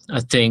 I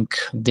think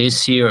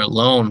this year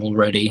alone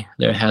already,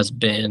 there has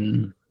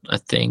been, I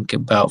think,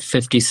 about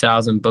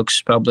 50,000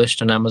 books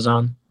published on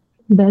Amazon.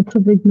 That's a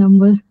big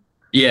number.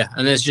 Yeah,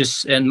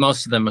 and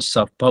most of them are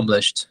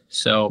self-published.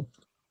 So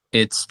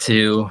it's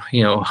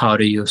how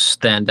do you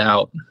stand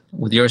out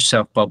with your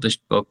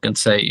self-published book and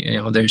say,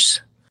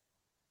 there's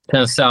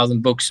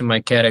 10,000 books in my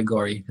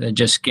category that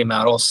just came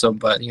out also,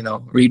 but,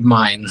 read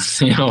mine.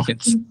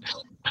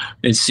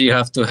 It's you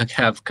have to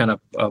have kind of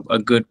a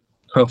good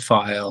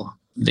profile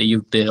that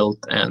you've built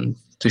and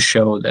to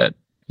show that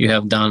you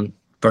have done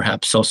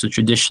perhaps also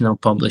traditional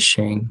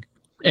publishing.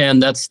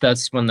 And that's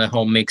when the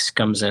whole mix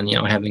comes in,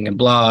 having a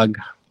blog,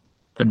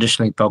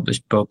 traditionally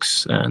published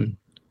books, and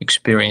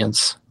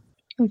experience.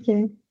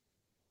 Okay.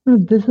 No,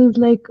 this is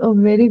like a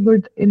very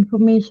good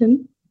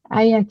information.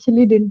 I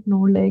actually didn't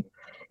know, like,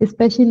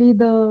 especially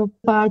the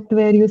part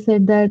where you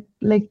said that,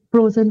 like,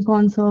 pros and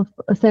cons of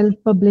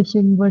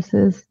self-publishing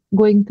versus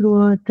going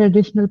through a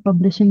traditional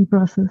publishing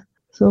process.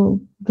 So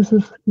this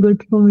is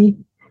good for me.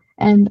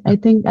 And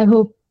I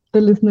hope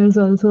the listeners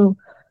also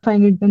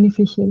find it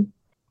beneficial.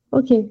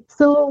 Okay,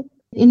 so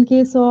in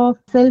case of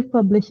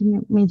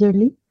self-publishing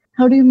majorly,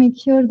 how do you make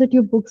sure that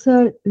your books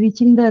are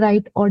reaching the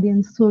right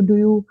audience? So do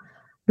you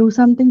do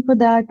something for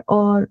that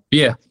or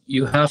Yeah,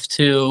 you have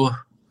to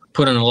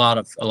put in a lot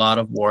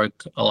of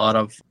work, a lot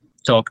of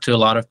talk to a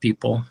lot of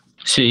people.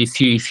 So if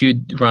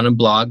you run a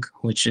blog,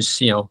 which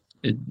is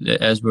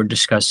as we're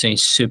discussing,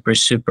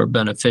 super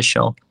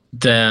beneficial,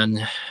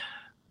 then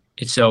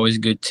it's always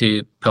good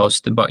to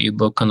post about your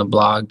book on the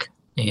blog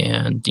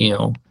and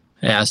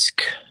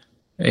ask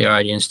your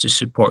audience to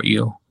support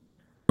you.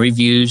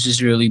 Reviews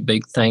is a really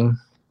big thing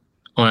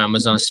on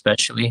Amazon,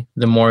 especially.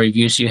 The more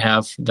reviews you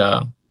have,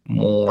 the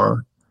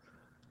more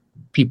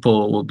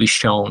people will be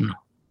shown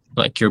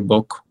like your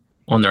book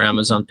on their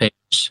Amazon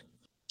page.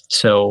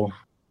 So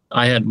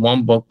I had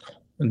one book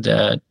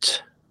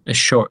that a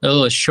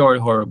little short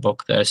horror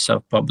book that I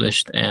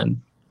self-published,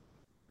 and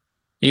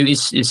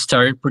it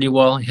started pretty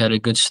well. It had a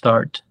good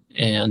start,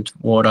 and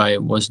what I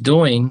was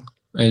doing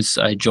is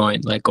I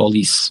joined like all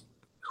these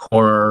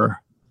horror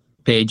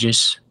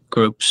pages,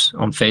 groups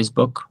on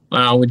Facebook,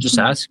 and I would just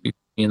ask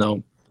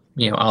people,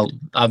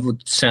 I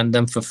would send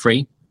them for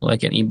free,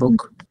 like an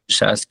ebook.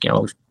 Just ask,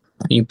 can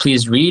you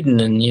please read, and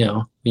then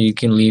you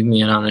can leave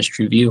me an honest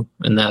review,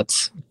 and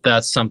that's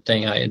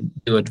something I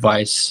do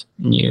advise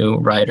new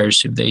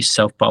writers if they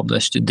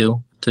self-publish to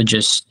do. To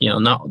just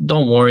not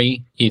don't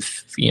worry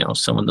if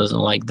someone doesn't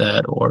like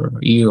that, or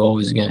you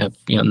always gonna have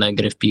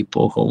negative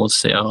people who will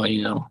say, oh,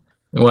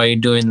 why are you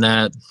doing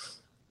that?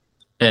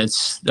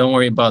 It's don't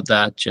worry about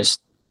that.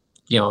 Just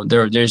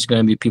there's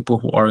going to be people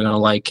who are going to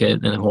like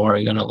it and who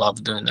are going to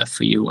love doing that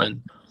for you.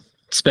 And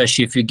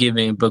especially if you're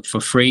giving a book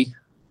for free,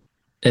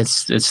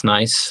 it's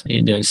nice.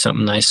 You're doing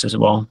something nice as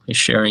well. You're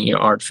sharing your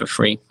art for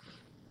free.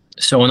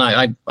 So when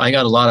I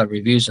got a lot of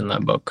reviews in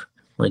that book,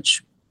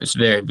 which is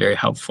very, very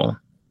helpful.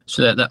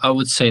 So that I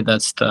would say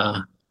that's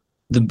the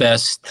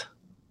best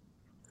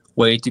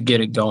way to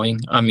get it going.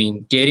 I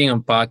mean, getting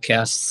on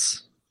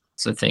podcasts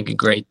is, I think, a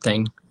great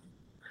thing.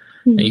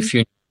 hmm, If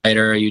you're a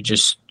writer, you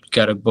just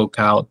got a book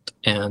out,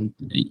 and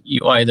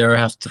you either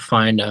have to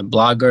find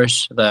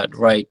bloggers that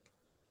write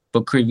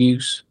book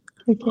reviews.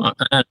 okay.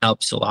 That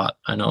helps a lot.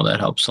 I know that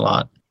helps a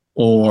lot.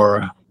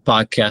 Or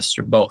podcasts,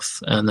 or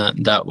both. And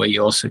that way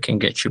you also can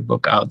get your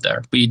book out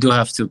there. But you do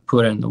have to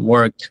put in the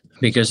work,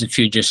 because if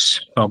you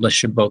just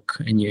publish a book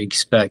and you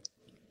expect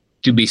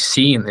to be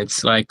seen,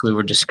 it's like we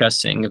were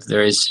discussing, if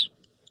there is,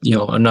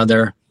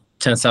 another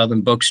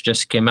 10,000 books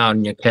just came out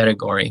in your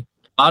category,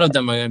 a lot of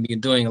them are going to be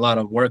doing a lot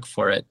of work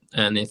for it.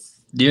 And if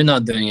you're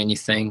not doing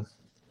anything,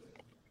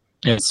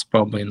 it's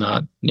probably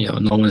not,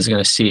 no one's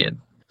going to see it.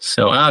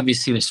 So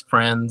obviously, there's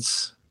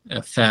friends,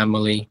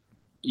 family.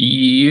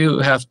 You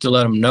have to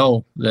let them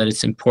know that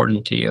it's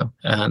important to you,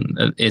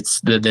 and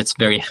that's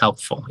very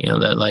helpful.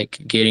 That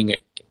like getting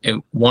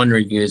one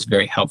review is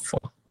very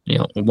helpful.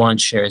 One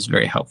share is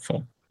very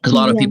helpful. A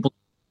lot of Yeah. people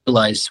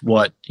realize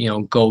what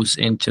goes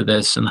into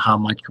this, and how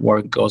much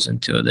work goes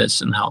into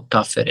this, and how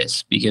tough it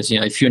is. Because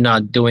if you're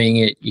not doing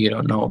it, you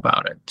don't know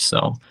about it.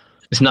 So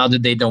it's not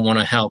that they don't want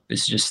to help.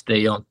 It's just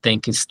they don't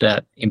think it's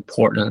that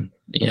important.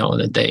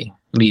 That they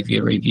leave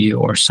you a review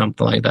or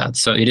something like that.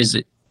 So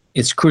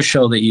it's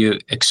crucial that you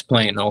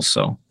explain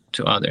also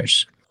to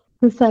others.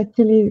 This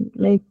actually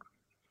like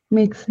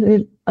makes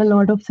a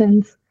lot of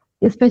sense,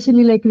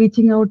 especially like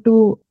reaching out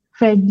to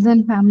friends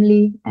and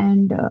family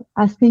and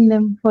asking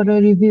them for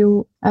a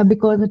review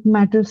because it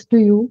matters to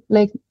you,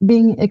 like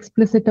being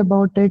explicit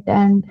about it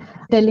and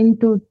telling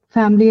to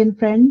family and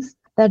friends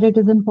that it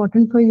is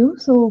important for you,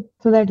 so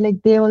that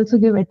like they also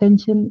give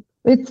attention.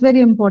 It's very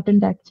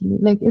important actually,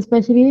 like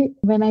especially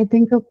when I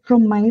think of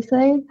from my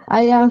side,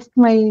 I asked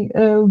my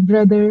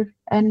brother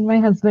and my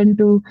husband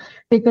to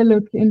take a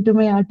look into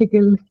my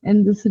article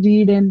and just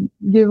read and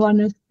give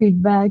honest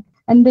feedback,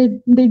 and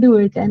they do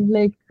it, and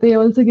like they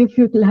also give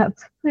you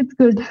claps. It's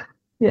good.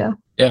 Yeah.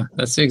 Yeah,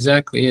 that's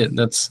exactly it.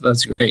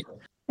 That's great.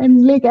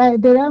 And like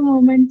there are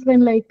moments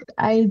when like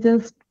I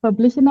just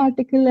publish an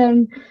article,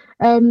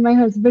 and my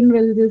husband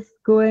will just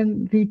go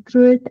and read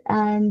through it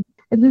and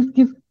just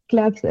give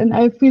claps, and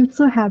I feel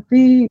so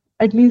happy.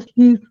 At least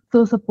he's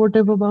so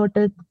supportive about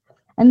it,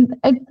 and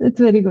it's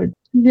very good.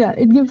 Yeah,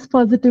 it gives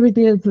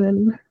positivity as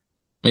well.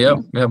 Yeah,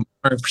 Yeah. yeah,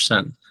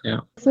 100%.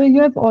 Yeah. So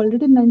you have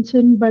already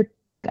mentioned, but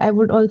I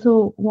would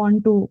also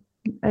want to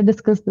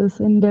discuss this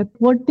in depth.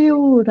 What do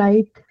you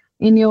write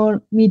in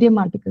your Medium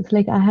articles?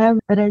 Like I have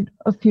read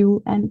a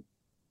few, and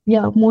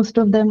yeah, most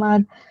of them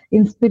are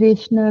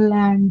inspirational,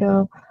 and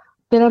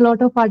there are a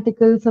lot of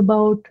articles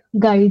about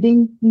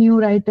guiding new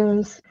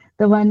writers.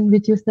 The one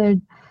which you said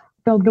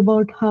talked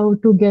about how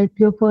to get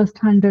your first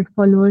 100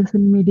 followers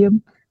in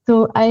Medium.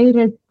 So I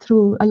read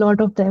through a lot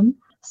of them.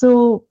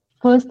 So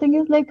first thing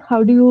is like,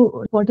 how do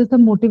you, what is the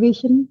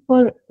motivation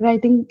for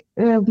writing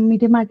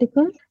medium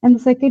articles? And the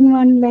second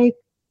one, like,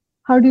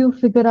 how do you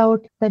figure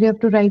out that you have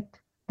to write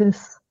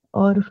this?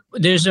 Or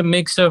There's a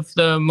mix of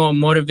the more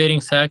motivating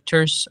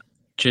factors.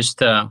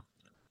 Just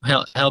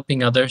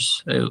helping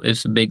others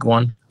is a big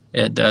one.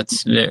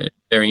 That's very,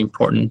 very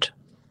important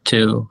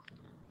to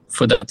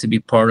for that to be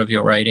part of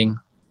your writing.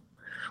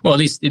 Well, at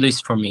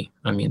least for me.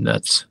 I mean,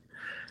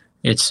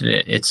 it's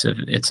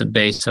a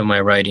base of my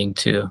writing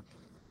to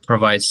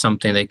provide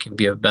something that can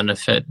be of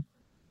benefit,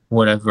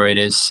 whatever it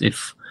is.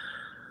 If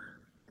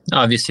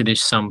obviously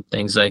there's some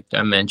things like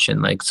I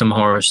mentioned, like some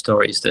horror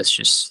stories.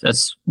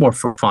 That's more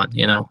for fun,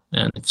 you know.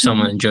 And if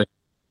someone Mhm. enjoys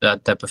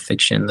that type of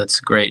fiction, that's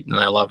great, and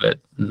I love it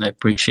and I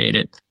appreciate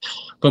it.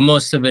 But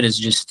most of it is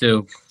just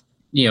to,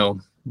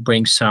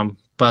 bring some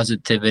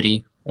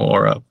positivity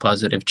or a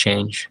positive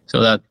change.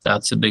 So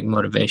that's a big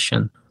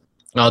motivation.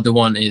 Other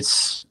one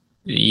is,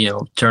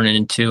 turn it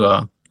into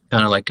a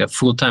kind of like a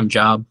full-time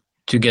job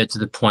to get to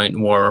the point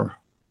where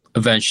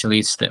eventually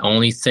it's the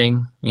only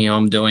thing,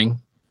 I'm doing.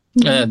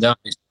 Mhm. That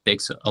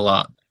takes a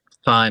lot of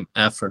time,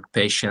 effort,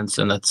 patience,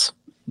 and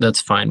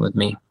that's fine with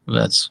me.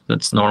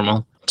 That's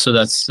normal. So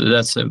that's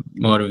a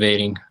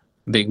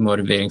big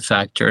motivating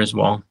factor as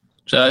well.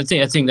 So I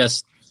think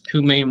that's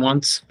two main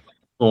ones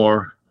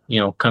for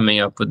coming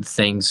up with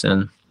things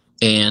and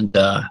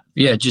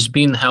yeah, just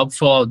being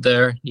helpful out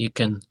there.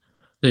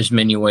 There's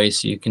many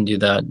ways you can do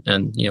that,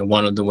 and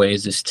one of the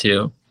ways is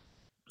to,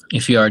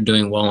 if you are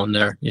doing well on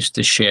there, is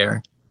to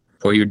share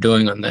what you're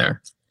doing on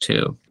there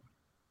to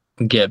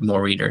get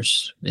more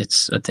readers.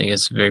 I think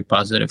it's a very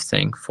positive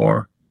thing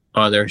for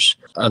others.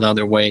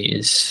 Another way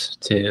is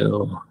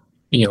to,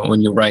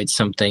 when you write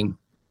something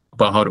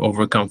about how to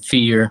overcome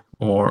fear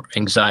or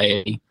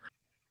anxiety,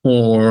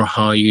 or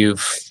how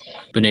you've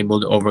been able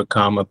to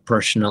overcome a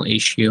personal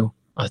issue.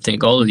 I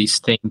think all of these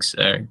things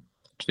are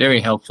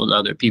very helpful to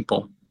other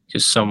people,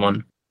 because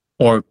someone,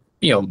 or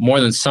more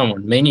than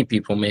someone, many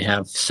people may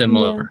have Yeah.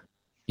 similar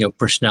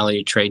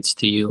personality traits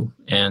to you,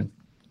 and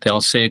they'll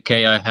say,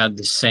 okay, I had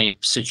the same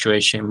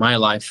situation in my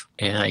life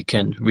and I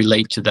can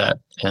relate to that,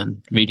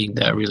 and reading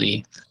that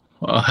really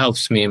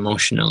helps me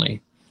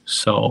emotionally.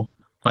 So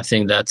I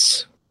think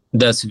that's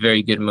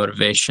very good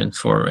motivation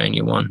for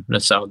anyone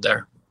that's out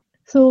there.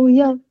 So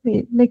yeah,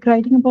 like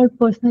writing about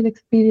personal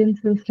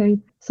experiences, right?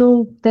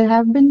 So there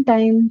have been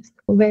times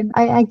when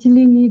I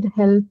actually need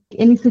help,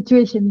 any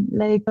situation,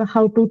 like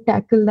how to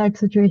tackle that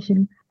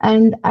situation,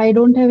 and I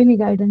don't have any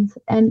guidance.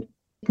 And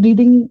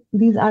reading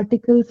these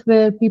articles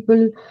where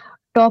people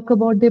talk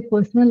about their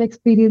personal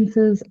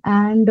experiences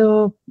and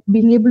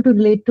being able to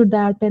relate to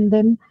that, and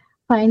then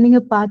finding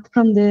a path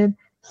from there.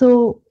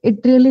 So it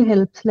really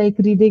helps, like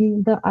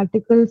reading the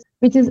articles,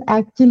 which is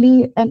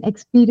actually an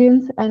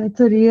experience, and it's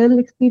a real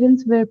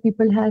experience where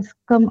people has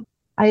come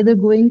either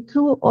going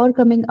through or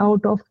coming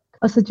out of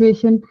a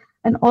situation,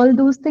 and all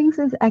those things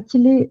is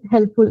actually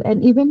helpful.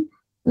 And even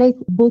like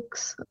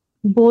books,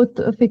 both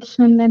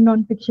fiction and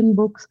non-fiction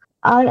books,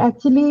 are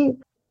actually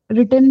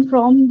written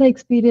from the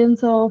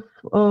experience of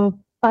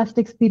past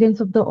experience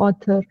of the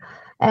author.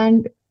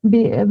 And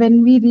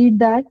when we read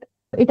that,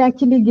 it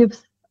actually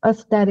gives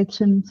us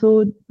direction.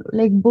 So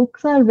like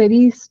books are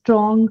very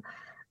strong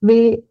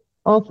way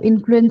of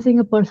influencing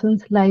a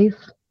person's life,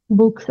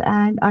 books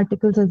and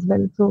articles as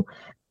well. So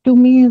to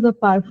me is a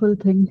powerful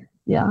thing.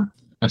 Yeah.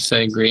 Yes,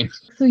 I agree.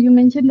 So you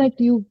mentioned that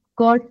you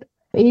got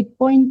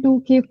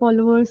 8.2K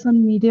followers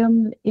on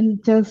Medium in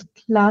just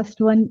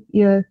last 1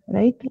 year,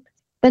 right?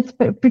 That's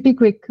pretty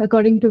quick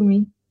according to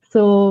me.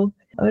 So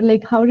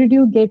like how did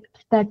you get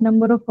that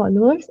number of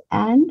followers,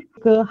 and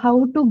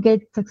how to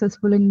get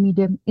successful in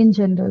Medium in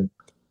general?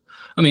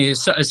 I mean,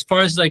 as far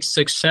as like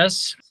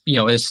success,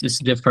 it's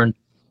different.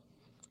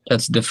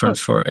 That's Oh, different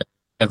for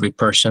every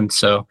person.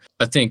 So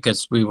I think,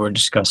 as we were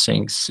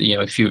discussing,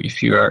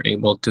 if you are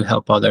able to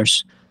help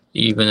others,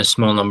 even a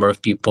small number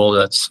of people,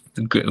 that's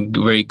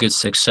very good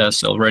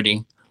success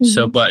already.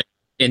 So, mhm. but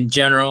in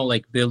general,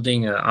 like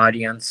building an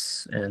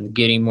audience and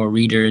getting more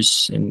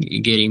readers and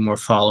getting more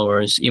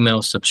followers,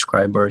 email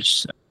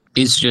subscribers,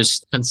 it's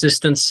just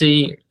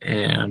consistency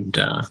and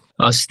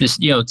us this,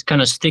 it's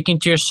kind of sticking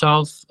to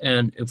yourself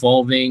and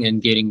evolving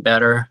and getting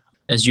better.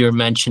 As you're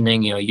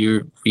mentioning,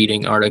 you're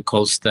reading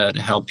articles that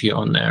help you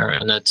on there,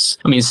 and that's,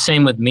 I mean,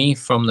 same with me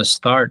from the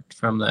start,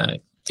 from the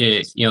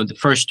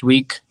first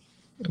week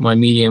my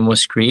Medium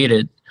was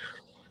created.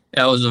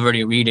 I was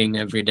already reading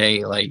every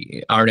day,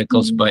 like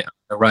articles Mhm. by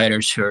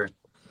writers who are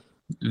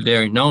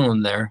very known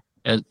on there,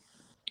 as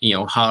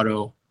how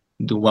to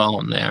do well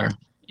on there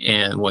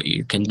and what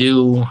you can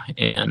do,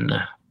 and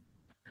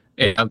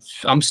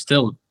I'm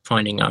still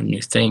finding out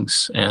new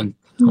things. And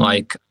Mhm.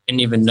 like, I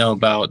didn't even know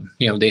about,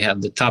 they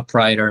have the top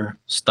writer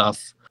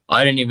stuff.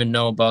 I didn't even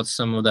know about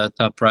some of that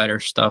top writer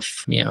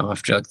stuff,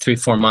 after like 3,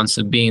 4 months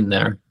of being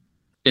there.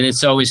 And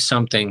it's always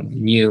something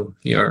new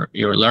you're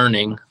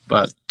learning,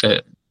 but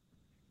the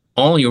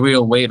only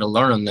real way to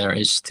learn on there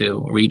is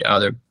to read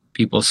other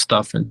people's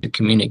stuff and to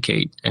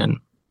communicate. And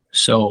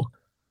so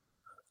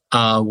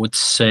I would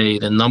say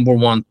the number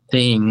one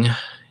thing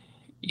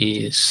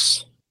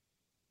is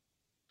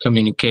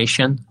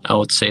communication. I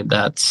would say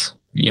that's,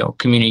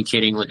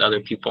 communicating with other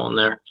people in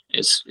there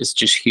is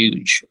just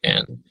huge,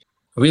 and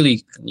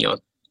really,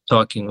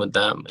 talking with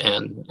them.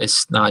 And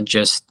it's not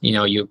just,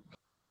 you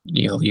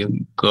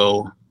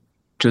go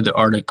to the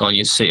article and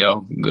you say,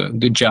 "Oh,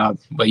 good job,"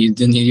 but you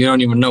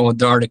don't even know what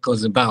the article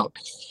is about.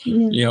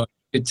 Yeah.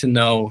 Good to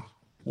know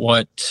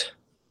what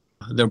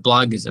their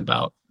blog is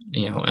about,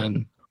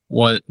 and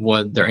what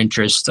their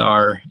interests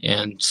are.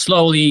 And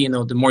slowly,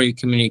 the more you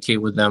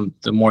communicate with them,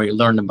 the more you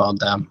learn about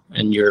them,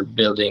 and you're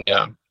building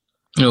a,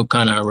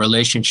 kind of a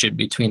relationship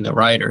between the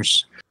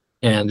writers.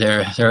 And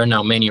there are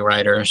now many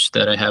writers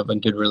that I have a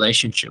good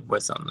relationship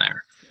with on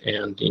there,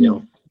 and Yeah.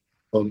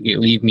 will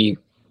leave me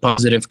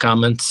positive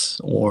comments,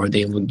 or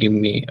they will give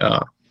me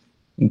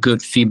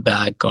good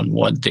feedback on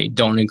what they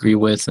don't agree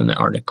with in the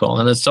article,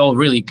 and it's all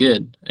really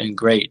good and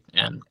great.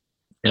 And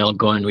I'll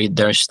go and read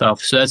their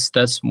stuff. So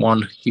that's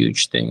one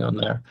huge thing on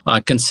there.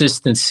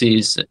 Consistency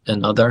is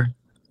another.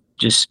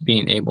 Just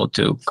being able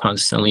to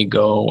constantly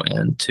go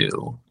and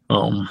to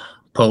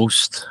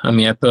post. I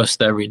mean, I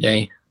post every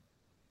day.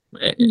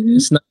 Hmm.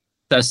 It's not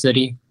a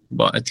necessity,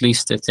 but at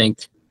least I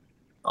think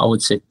I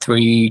would say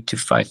 3 to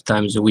 5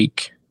 times a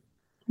week.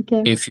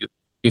 Okay. If you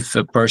if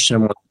a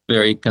person wants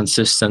very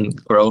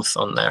consistent growth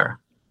on there,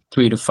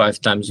 3 to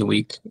 5 times a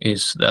week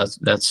is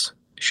that's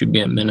should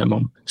be a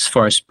minimum as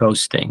far as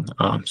posting.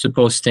 So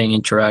posting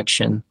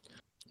interaction.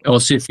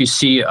 Also, if you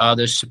see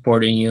others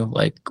supporting you,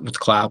 like with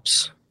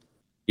claps,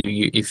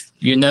 if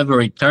you're never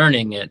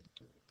returning it,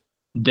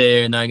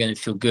 they're not going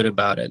to feel good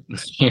about it.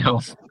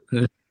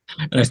 And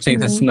I think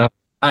that's Yeah. not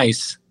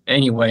nice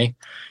anyway.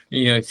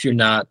 If you're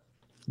not,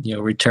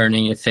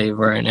 returning a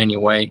favor in any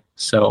way.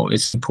 So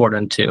it's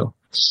important to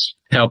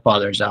help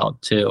others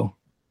out too.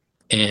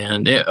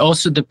 And it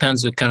also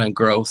depends what kind of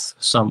growth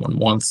someone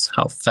wants,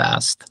 how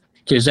fast.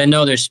 Because I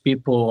know there's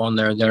people on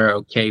there that are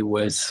okay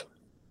with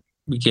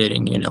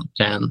getting,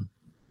 10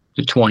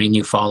 to 20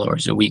 new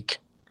followers a week.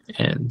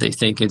 And they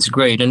think it's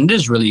great. And it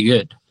is really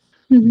good.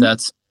 Hmm.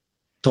 That's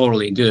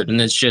totally good.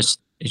 And it just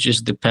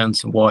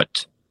depends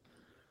what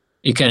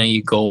your kind of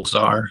your goals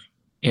are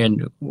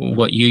and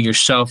what you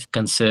yourself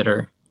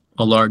consider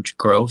a large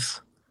growth.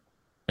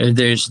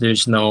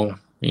 There's no,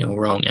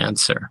 wrong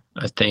answer.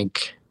 I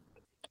think,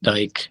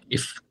 like,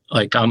 if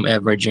like I'm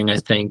averaging, I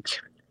think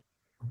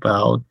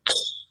about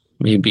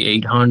maybe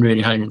 800,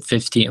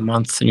 850 a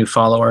month new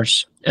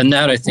followers, and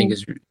that I think Oh,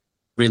 is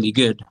really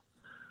good,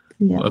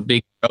 yeah. a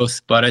big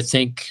growth. But I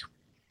think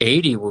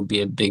 80 will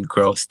be a big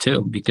growth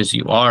too, because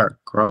you are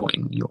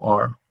growing, you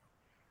are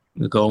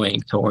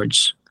going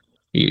towards,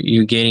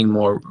 you're getting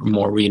more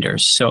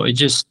readers. So it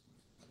just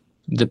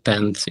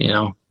depends,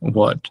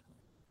 what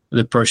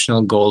the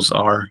personal goals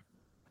are.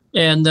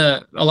 And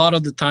a lot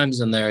of the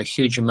times in there, a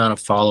huge amount of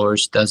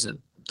followers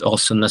doesn't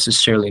also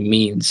necessarily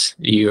means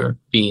you're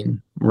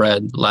being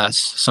read less.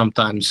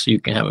 Sometimes you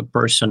can have a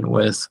person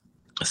with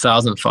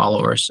 1,000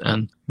 followers,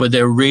 but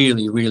they're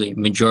really, really,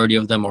 majority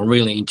of them are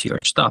really into your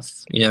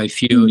stuff. If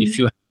Mm.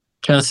 you have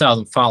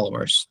 10,000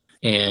 followers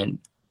and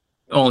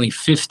only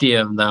 50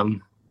 of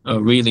them are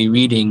really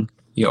reading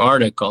your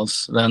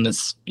articles, then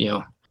it's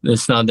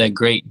not that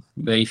great.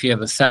 But if you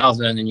have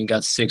 1,000 and you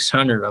got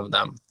 600 of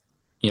them,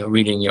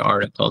 reading your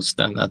articles,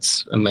 then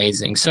that's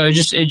amazing. So it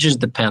just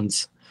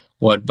depends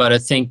but I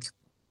think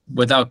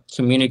without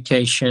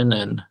communication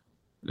and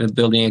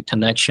building a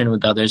connection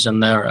with others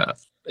in there,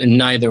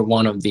 neither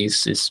one of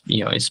these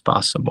is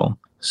possible.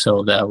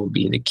 So that would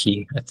be the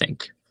key, I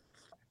think.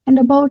 And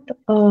about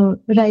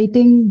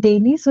writing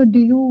daily, so do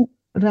you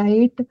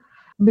write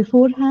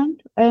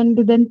beforehand and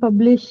then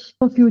publish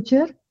for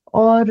future,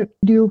 or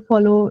do you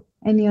follow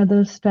any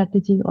other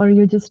strategy, or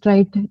you just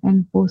write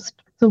and post?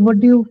 So what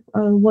do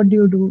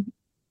you do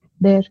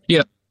there?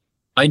 Yeah,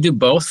 I do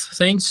both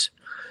things.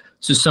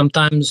 So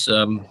sometimes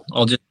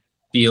I'll just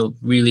feel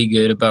really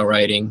good about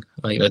writing.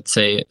 Like, let's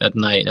say at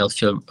night,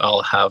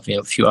 I'll have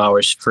a few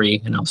hours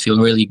free, and I'll feel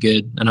really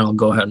good, and I'll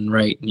go ahead and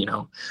write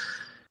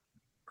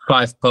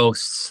 5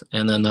 posts,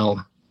 and then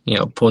I'll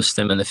post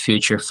them in the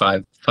future,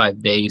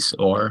 five days,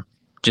 or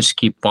just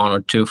keep one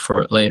or two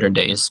for later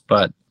days.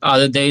 But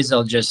other days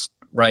I'll just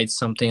write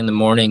something in the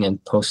morning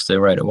and post it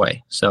right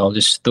away. So I'll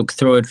just look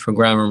through it for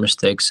grammar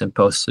mistakes and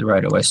post it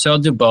right away. So I'll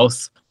do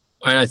both,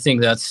 and I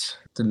think that's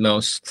the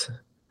most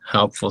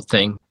helpful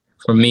thing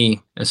for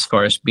me as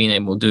far as being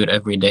able to do it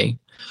every day.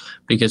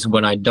 Because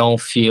when I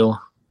don't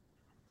feel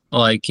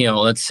like,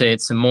 let's say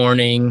it's the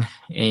morning,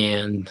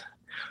 and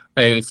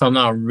if I'm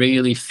not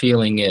really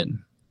feeling it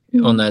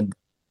on Mm. that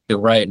to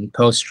write and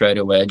post right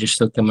away, I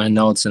just look at my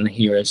notes, and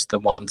here is the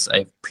ones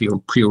I've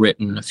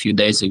pre-written a few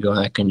days ago, and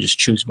I can just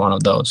choose one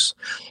of those.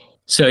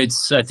 So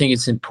I think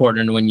it's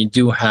important when you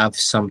do have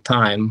some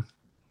time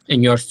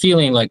and you're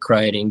feeling like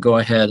writing, go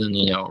ahead and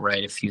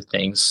write a few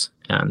things,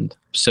 and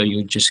so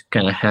you just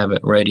kind of have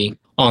it ready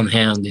on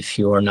hand if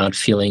you are not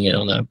feeling it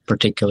on a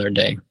particular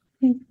day.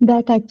 Yeah,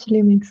 that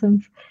actually makes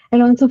sense.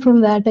 And also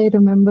from that, I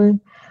remember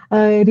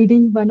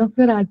reading one of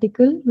your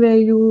article where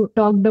you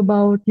talked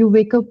about you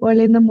wake up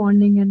early in the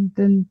morning and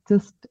then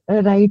just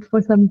write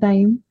for some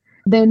time,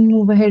 then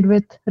move ahead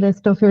with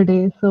rest of your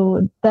day.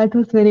 So that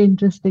was very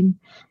interesting.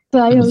 So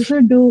I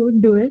also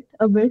do it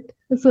a bit.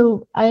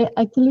 So I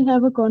actually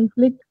have a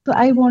conflict. So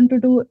I want to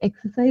do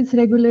exercise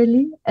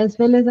regularly as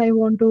well as I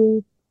want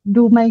to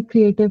do my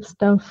creative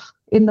stuff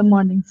in the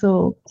morning.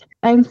 So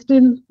I'm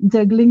still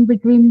juggling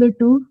between the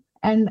two,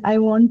 and I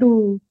want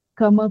to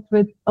come up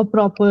with a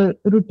proper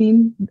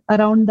routine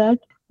around that.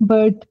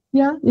 But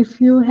yeah, if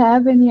you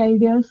have any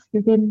ideas,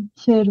 you can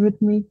share with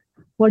me.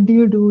 What do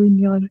you do in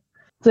your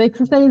so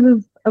exercise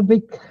is a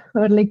big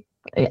or like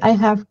I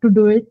have to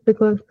do it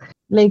because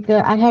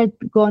I had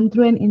gone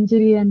through an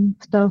injury and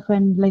stuff,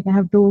 and like I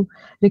have to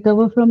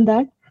recover from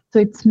that. So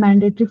it's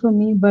mandatory for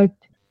me. But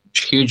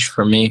It's huge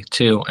for me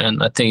too,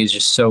 and I think it's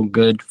just so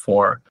good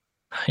for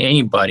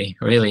anybody,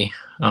 really.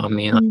 I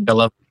mean, like, mm, I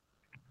love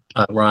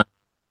run.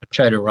 I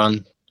try to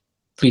run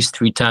at least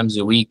 3 times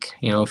a week.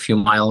 A few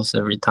miles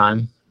every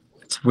time.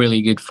 It's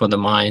really good for the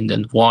mind.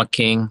 And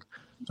walking,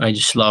 I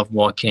just love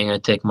walking. I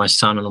take my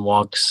son on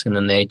walks in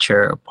the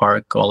nature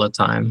park all the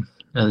time,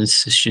 and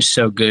it's just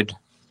so good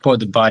for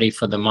the body,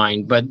 for the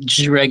mind. But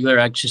just regular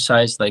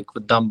exercise, like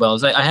with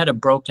dumbbells. I had a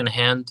broken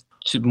hand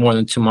more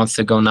than 2 months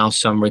ago now,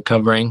 so I'm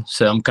recovering.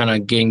 So I'm kind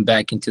of getting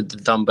back into the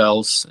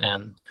dumbbells.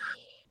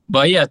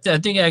 But yeah, I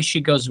think it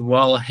actually goes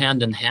well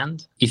hand in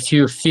hand. If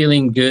you're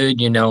feeling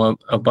good,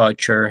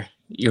 about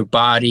your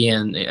body,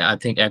 and I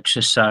think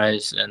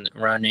exercise and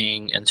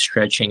running and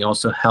stretching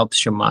also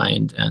helps your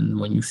mind. And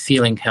when you're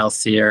feeling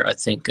healthier, I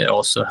think it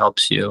also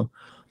helps you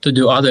to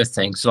do other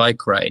things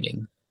like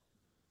writing.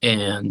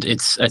 And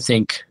I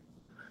think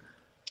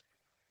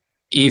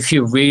if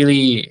you're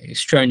really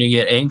starting to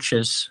get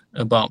anxious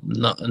about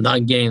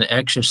not getting the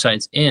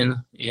exercise in,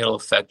 it'll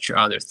affect your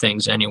other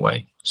things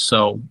anyway.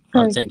 So I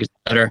correct. think it's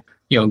better,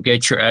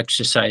 get your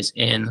exercise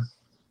in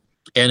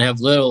and have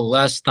little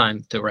less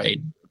time to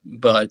write,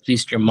 but at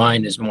least your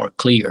mind is more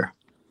clear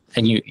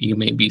and you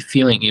may be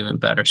feeling even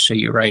better. So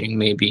your writing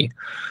may be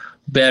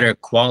better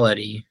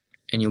quality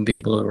and you'll be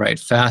able to write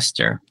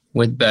faster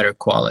with better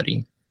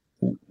quality.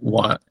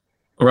 What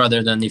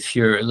rather than if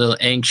you're a little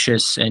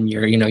anxious and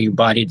your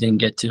body didn't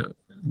get to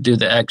do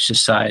the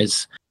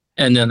exercise,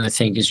 and then I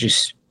think it's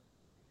just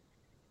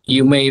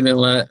you may even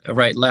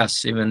write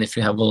less even if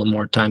you have a little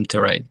more time to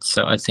write.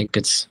 So I think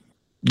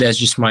that's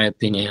just my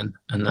opinion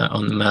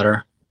on the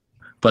matter,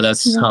 but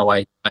that's Yeah. how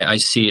I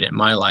see it in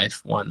my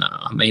life. When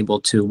I'm able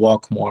to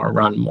walk more,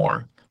 run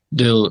more,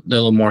 do a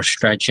little more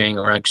stretching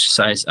or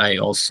exercise, I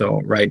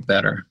also write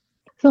better.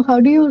 So how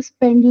do you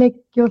spend like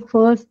your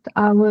first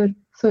hour?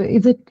 So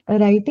is it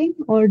writing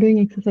or doing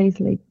exercise?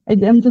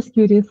 I'm just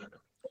curious.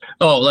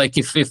 Oh, like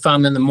if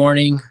I'm in the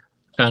morning,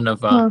 kind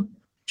of Huh.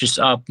 just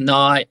up.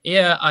 No,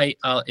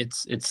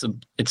 it's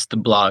the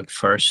blog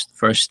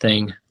first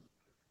thing.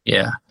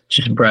 Yeah,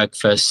 just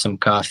breakfast, some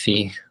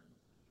coffee.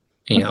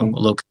 Okay.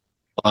 Look at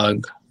the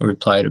blog,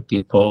 reply to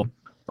people,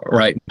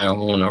 write my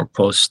own or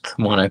post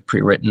one I've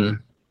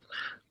pre-written.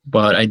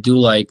 But I do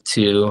like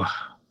to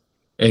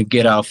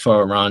get out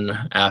for a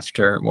run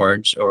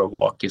afterwards or a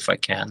walk if I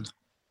can.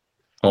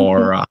 Okay.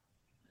 Or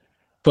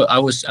but I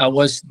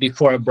was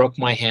before I broke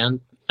my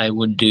hand, I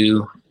would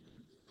do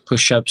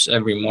push-ups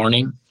every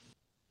morning.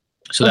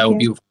 So that would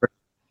Okay. be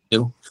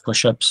do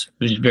push-ups,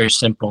 which is very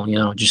simple,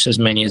 just as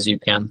many as you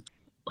can.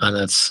 And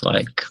that's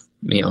like,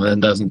 that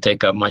doesn't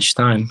take up much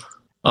time.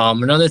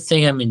 Another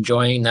thing I'm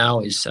enjoying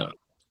now is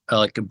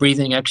like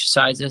breathing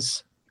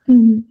exercises,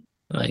 Mhm.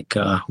 like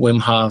Wim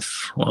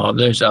Hof. Well,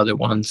 there's other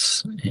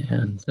ones,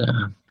 and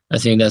I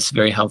think that's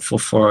very helpful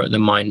for the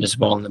mind as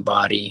well and the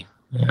body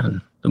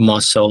and the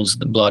muscles,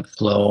 the blood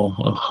flow,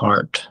 the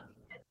heart.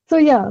 So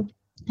yeah,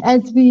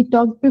 as we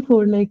talked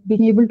before, like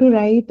being able to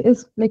write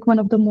is like one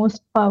of the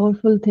most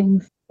powerful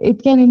things.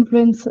 It can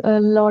influence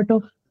a lot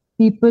of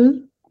people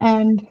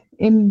and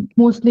in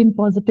mostly in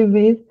positive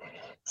ways.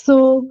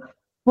 So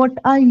what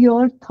are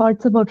your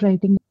thoughts about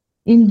writing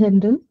in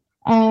general?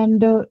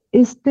 And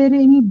is there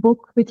any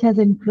book which has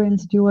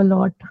influenced you a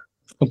lot?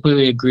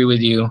 Completely agree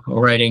with you.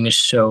 Writing is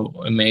so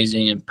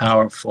amazing and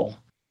powerful,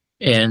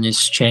 and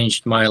it's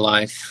changed my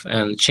life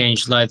and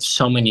changed life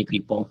so many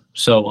people.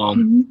 So,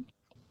 Hmm.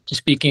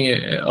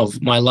 speaking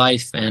of my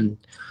life, and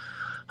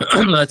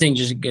I think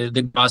just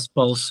the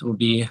Gospels will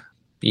be,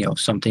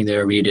 something that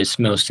I read is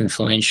most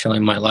influential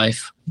in my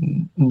life.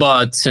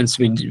 But since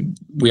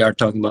we are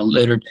talking about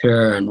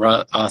literature and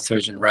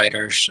authors and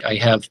writers, I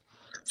have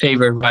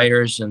favorite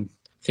writers and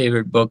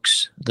favorite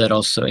books that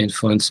also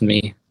influence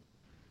me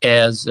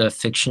as a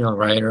fictional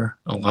writer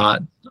a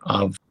lot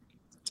of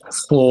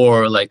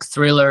for like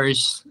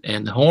thrillers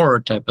and horror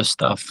type of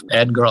stuff.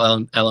 Edgar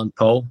Allan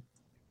Poe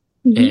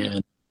Hmm.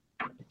 and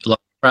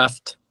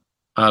Lovecraft.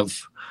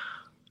 Of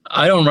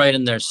I don't write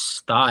in their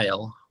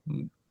style,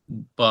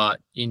 but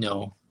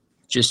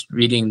just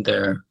reading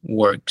their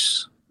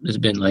works has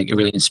been like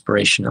really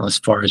inspirational as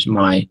far as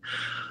my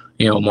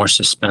more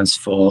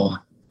suspenseful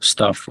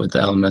stuff with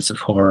elements of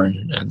horror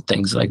and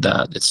things like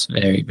that. It's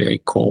very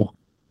very cool.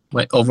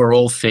 My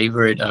overall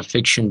favorite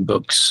fiction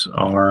books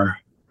are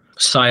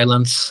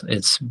Silence.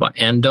 It's by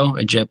Endo,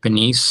 a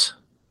Japanese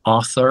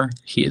author.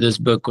 This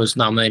book was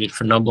nominated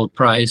for Nobel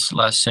Prize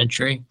last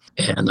century,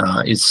 and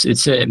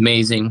it's an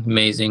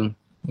amazing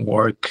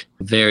work.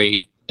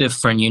 Very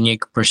different,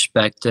 unique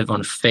perspective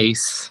on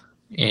faith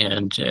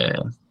and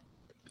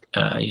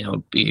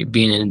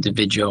being an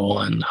individual,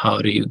 and how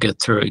do you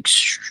get through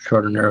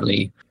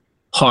extraordinarily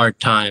hard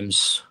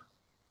times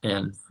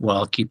and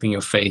while keeping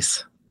your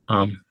faith.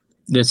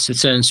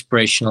 It's an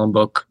inspirational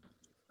book.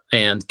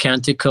 And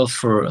Canticle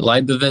for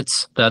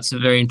Leibowitz, that's a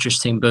very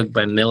interesting book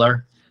by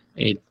Miller.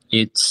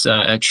 It's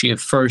actually a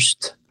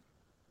first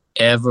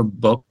ever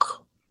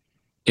book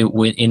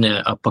in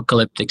an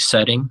apocalyptic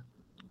setting,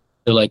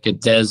 so like a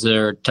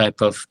desert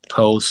type of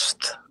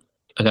post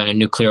kind of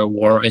nuclear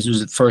war. It was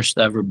the first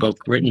ever book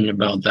written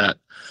about that.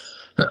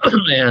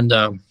 And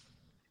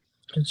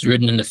it's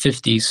written in the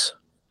 50s.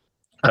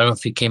 I don't know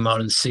if it came out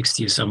in the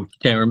 60s. I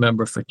can't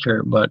remember for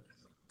sure, but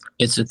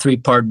it's a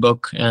 3-part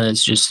book, and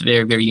it's just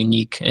very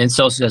unique. And it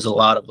also has a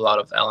lot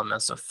of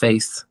elements of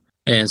faith.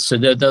 And so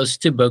those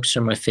 2 books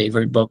are my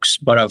favorite books.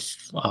 But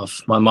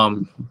of my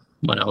mom,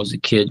 when I was a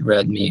kid,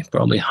 read me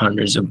probably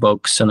hundreds of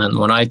books. And then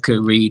when I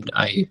could read,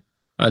 I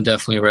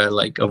definitely read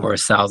like over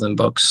 1,000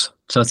 books.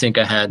 So I think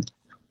I had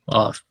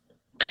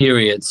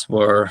periods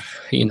where,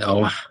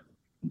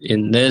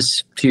 in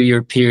this few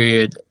year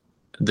period,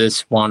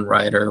 this one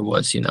writer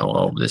was,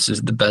 oh, this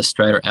is the best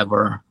writer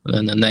ever. And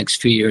then the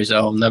next few years,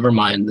 oh, never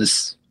mind,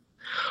 this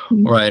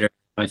writer,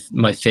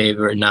 my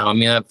favorite now. I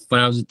mean, when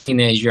I was a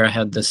teenager, I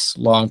had this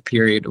long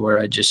period where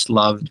I just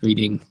loved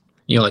reading,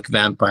 like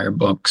vampire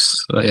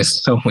books.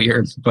 It's so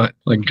weird, but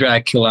like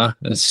Dracula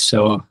is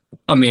so,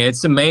 I mean,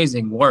 it's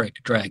amazing work,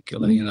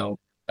 Dracula,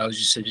 I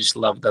just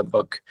loved that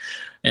book.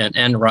 And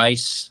Anne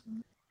Rice,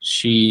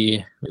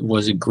 she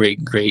was a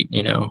great,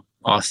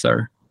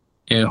 author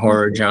in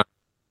horror genre.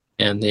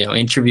 And,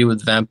 Interview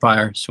with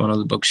Vampires, one of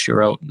the books she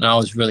wrote. And I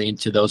was really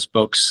into those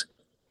books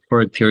for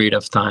a period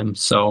of time.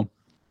 So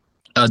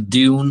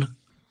Dune,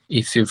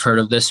 if you've heard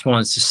of this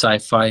one, it's a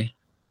sci-fi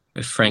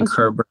with Frank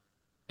Herbert.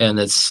 And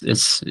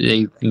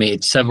they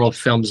made several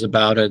films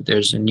about it.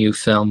 There's a new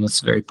film that's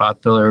very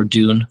popular,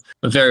 Dune.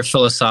 A very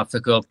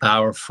philosophical,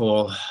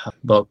 powerful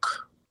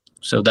book.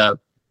 So that,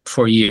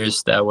 for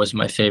years, that was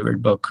my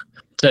favorite book.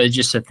 So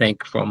just to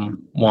think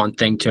from one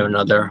thing to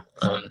another.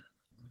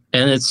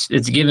 And it's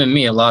given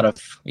me a lot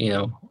of,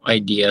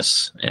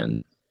 ideas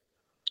and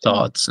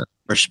thoughts and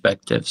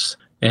perspectives.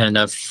 And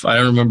I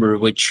don't remember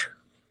which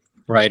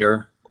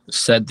writer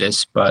said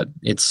this, but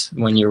it's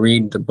when you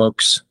read the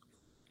books,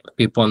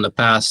 people in the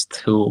past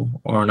who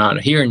are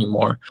not here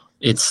anymore,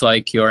 it's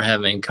like you're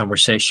having a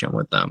conversation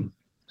with them.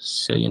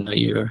 So,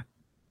 you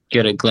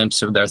get a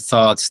glimpse of their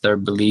thoughts, their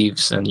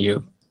beliefs, and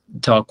you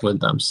talk with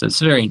them. So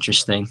it's very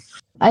interesting.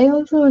 I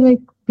also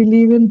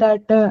believe in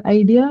that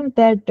idea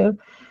that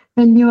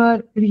when you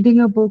are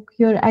reading a book,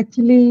 you're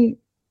actually,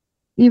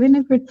 even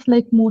if it's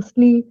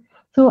mostly,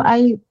 so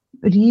I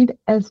read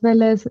as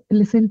well as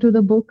listen to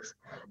the books.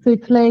 So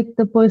it's like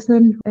the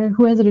person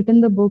who has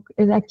written the book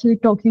is actually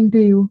talking to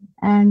you.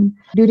 And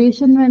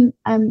duration when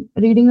I'm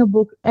reading a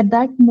book, at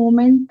that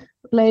moment,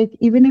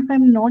 even if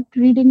I'm not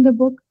reading the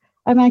book,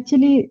 I'm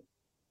actually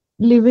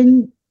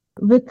living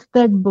with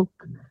that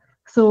book.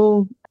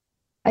 So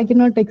I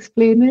cannot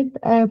explain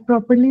it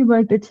properly,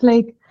 but it's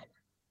like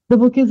the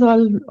book is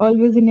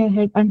always in your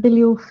head until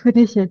you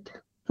finish it,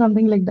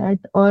 something like that.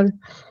 Or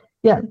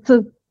yeah,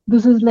 so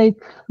this is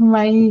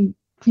my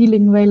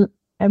feeling while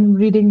I'm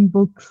reading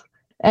books,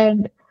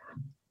 and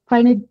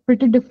find it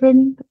pretty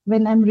different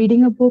when I'm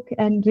reading a book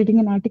and reading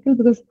an article,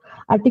 because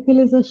article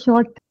is a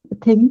short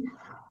thing,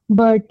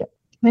 but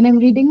when I'm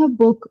reading a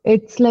book,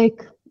 it's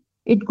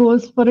it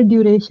goes for a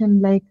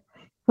duration,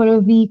 for a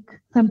week,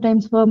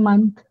 sometimes for a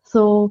month.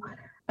 So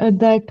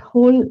that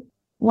whole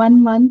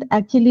 1 month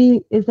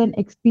actually is an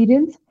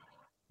experience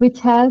which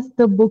has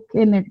the book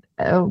in it.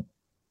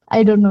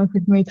 I don't know if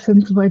it makes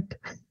sense, but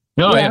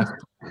Oh, yeah.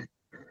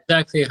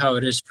 Exactly how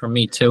it is for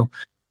me too.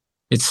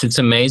 It's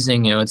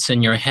amazing, it's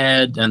in your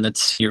head, and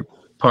you're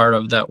part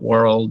of that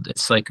world.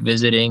 It's like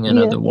visiting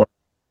another world.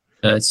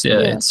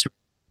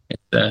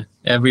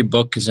 Every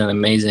book is an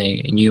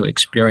amazing new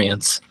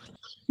experience.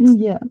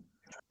 Yeah,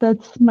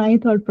 that's my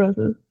thought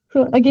process.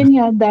 So again,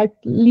 yeah, that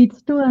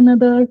leads to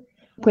another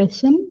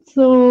question.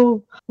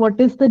 So what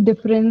is the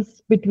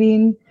difference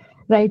between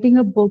writing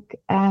a book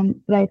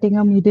and writing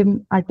a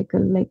Medium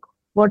article?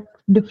 What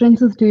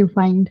differences do you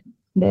find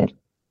there?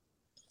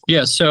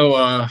 Yeah,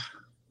 so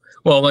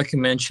well, like you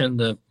mentioned,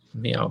 the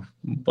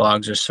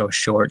blogs are so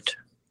short,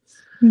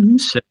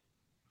 so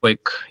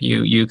quick.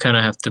 You kind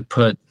of have to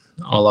put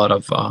a lot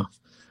of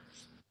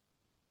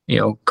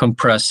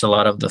compress a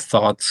lot of the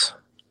thoughts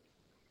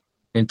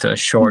into a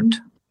short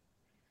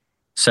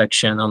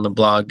section on the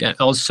blog. And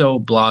also,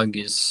 blog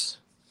it's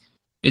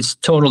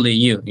totally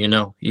you.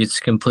 It's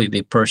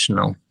completely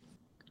personal.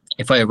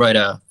 If I write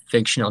a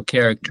fictional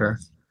character,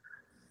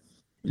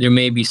 there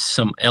may be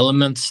some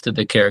elements to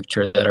the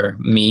character that are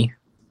me,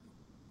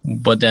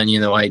 But then,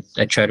 I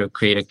try to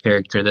create a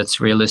character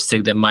that's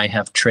realistic, that might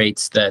have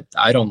traits that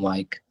I don't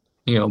like,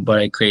 but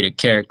I create a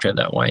character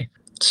that way.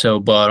 So,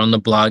 but on the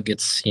blog,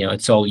 it's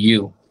all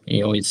you,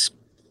 it's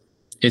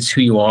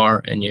who you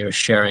are, and you're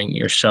sharing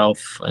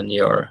yourself and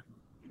your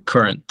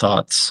current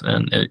thoughts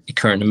and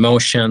current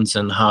emotions,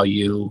 and how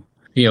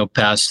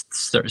pass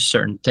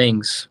certain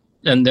things.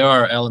 And there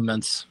are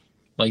elements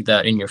like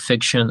that in your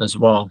fiction as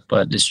well,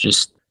 but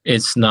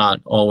it's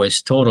not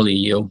always totally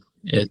you.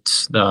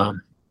 It's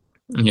the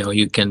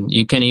you can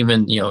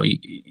even you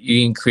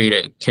can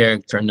create a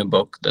character in the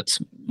book that's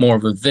more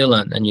of a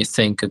villain, and you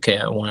think, okay,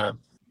 I want to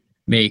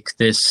make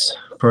this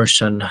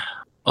person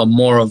a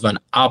more of an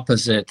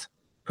opposite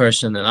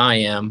person than I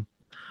am.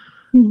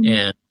 Mhm.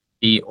 And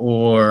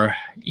or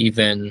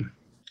even,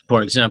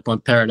 for example,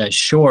 in Paradise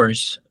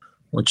Shores,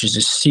 which is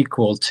a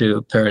sequel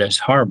to Paradise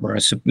Harbor.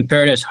 So in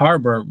Paradise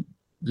Harbor,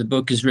 the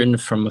book is written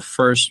from a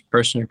first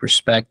person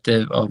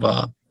perspective of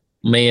a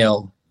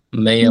male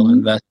Mhm.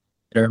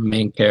 investigator,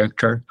 main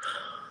character.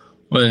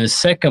 Well, in the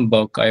second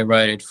book, I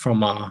write it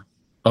from a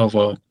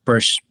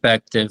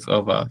perspective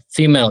of a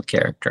female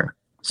character.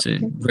 It's a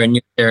Okay. very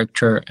new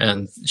character,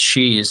 and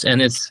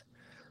it's,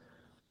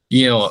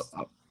 you know,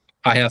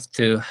 I have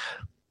to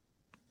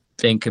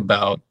think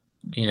about,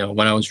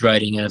 when I was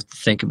writing, I have to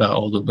think about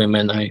all the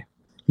women I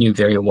knew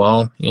very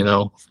well,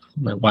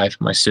 my wife,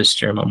 my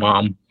sister, my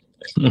mom.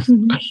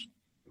 Mhm.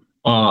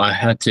 I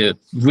had to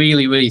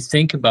really, really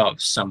think about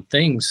some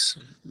things,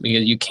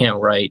 because you can't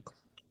write,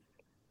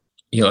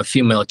 a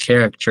female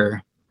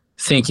character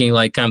thinking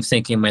like I'm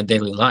thinking my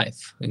daily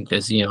life,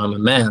 because I'm a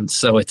man,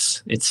 so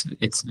it's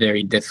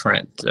very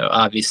different.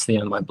 Obviously,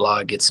 on my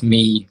blog, it's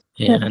me,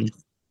 Correct. and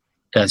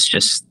that's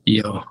just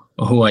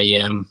who I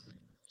am.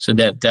 So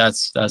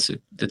that's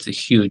a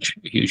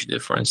huge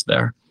difference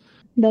there.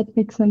 That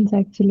makes sense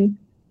actually.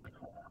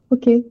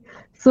 Okay.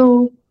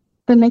 So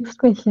the next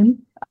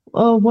question,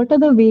 what are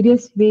the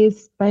various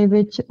ways by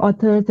which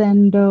authors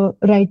and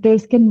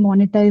writers can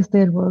monetize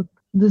their work?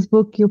 This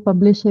book, you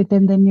publish it,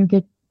 and then you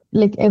get,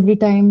 like, every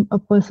time a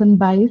person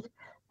buys,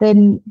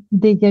 then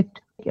they get,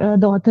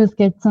 the authors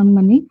get some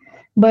money.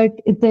 But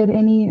is there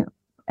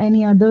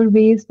any other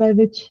ways by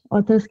which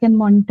authors can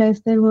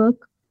monetize their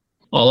work?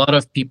 A lot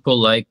of people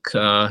like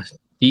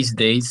these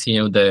days,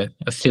 the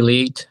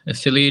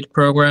affiliate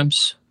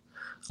programs.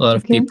 A lot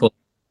of Okay. people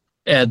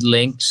add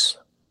links.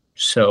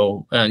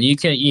 So, and you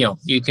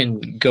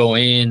can go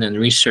in and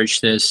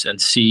research this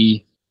and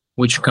see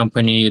which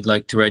company you'd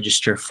like to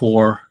register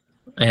for.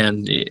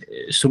 And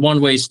so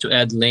one way is to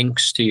add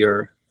links to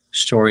your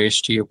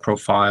stories, to your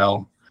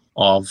profile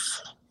of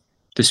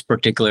this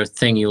particular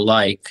thing you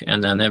like.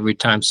 And then every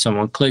time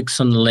someone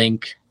clicks on the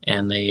link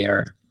and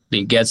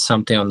they get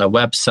something on the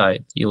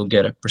website, you'll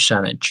get a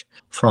percentage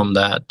from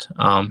that.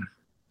 I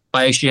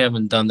actually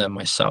haven't done that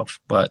myself,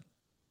 but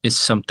it's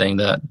something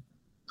that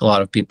a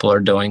lot of people are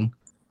doing.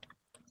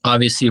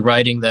 Obviously,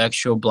 writing the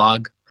actual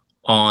blog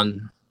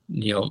on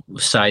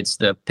sites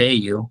that pay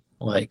you,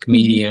 like Hmm.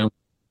 Medium,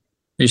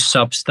 there's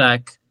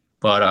Substack,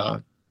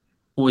 but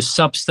with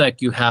Substack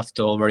you have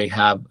to already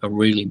have a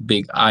really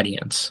big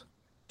audience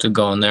to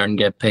go in there and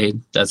get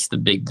paid. That's the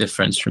big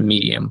difference from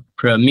Medium.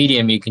 For a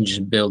Medium, you can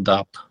just build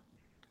up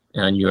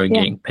and you're Yeah.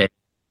 getting paid.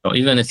 So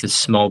even if it's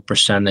small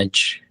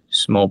percentage,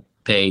 small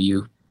pay,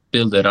 you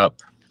build it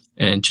up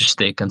and just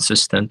stay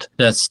consistent.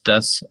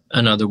 That's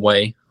another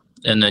way.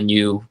 And then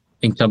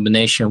in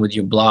combination with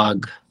your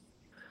blog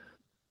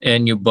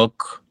and your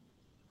book,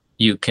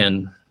 you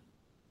can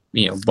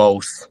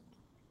both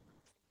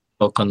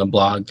book on the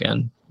blog,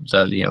 and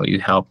so you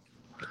help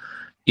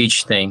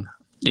each thing.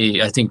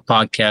 I think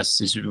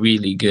podcasts is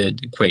really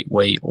good, great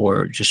way,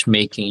 or just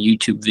making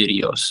YouTube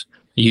videos.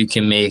 You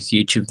can make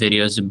YouTube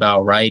videos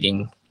about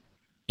writing.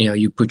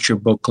 You put your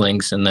book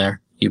links in there,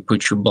 you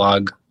put your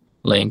blog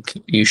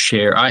link, you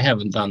share. I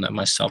haven't done that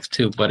myself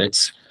too, but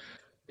it's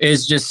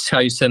just how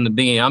you said in the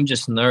beginning. I'm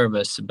just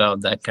nervous about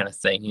that kind of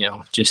thing,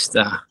 just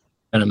kind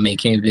of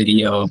making a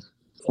video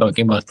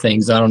talking about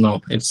things. I don't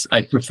know.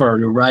 I prefer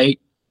to write,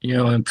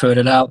 and put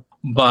it out.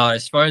 But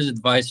as far as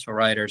advice for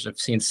writers, I've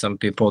seen some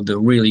people do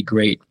really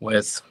great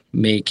with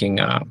making,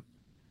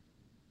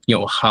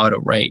 how to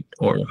write,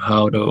 or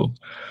how to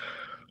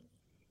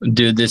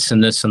do this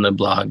and this on the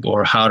blog,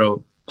 or how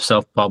to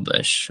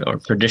self-publish, or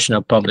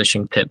traditional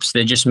publishing tips.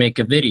 They just make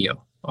a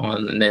video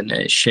on and then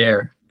they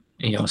share.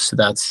 So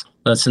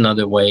that's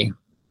another way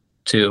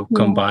to Yeah.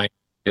 combine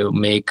to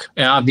make.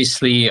 And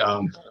obviously,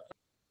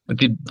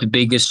 the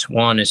biggest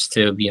one is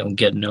to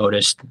get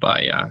noticed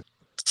by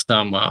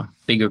some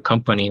bigger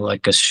company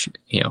like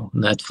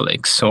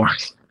Netflix, or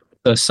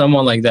so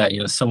someone like that,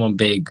 someone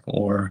big,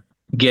 or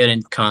get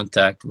in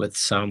contact with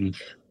some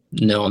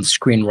known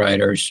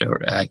screenwriters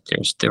or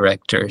actors,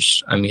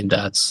 directors. I mean,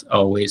 that's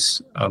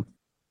always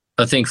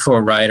I think for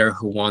a writer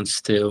who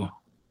wants to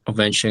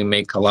eventually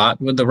make a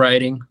lot with the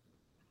writing,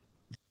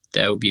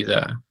 that would be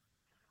the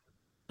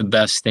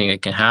best thing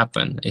that can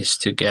happen, is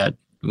to get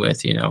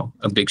with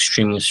a big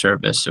streaming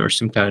service or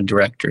some kind of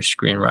director,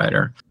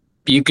 screenwriter.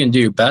 You can do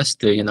your best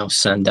to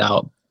send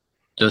out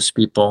those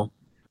people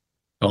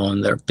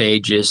on their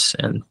pages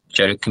and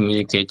try to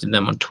communicate to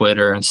them on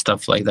Twitter and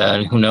stuff like that.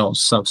 And who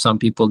knows? Some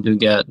people do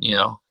get,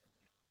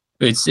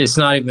 it's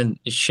not even,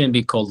 it shouldn't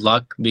be called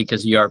luck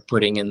because you are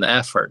putting in the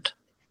effort.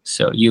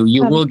 So you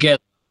will Correct.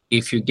 get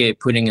if you get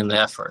putting in the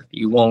effort.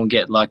 You won't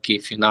get lucky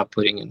if you're not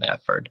putting in the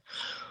effort.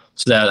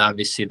 So that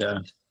obviously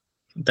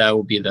that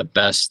would be the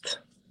best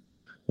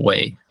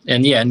way.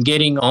 And yeah, and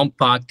getting on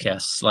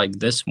podcasts like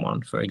this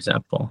one, for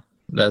example,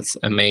 that's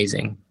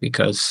amazing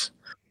because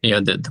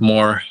the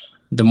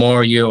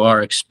more you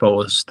are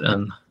exposed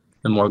and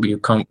the more you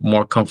come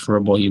more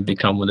comfortable you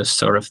become with this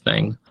sort of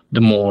thing,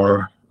 the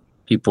more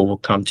people will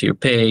come to your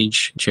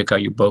page, check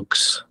out your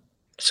books.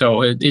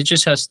 So it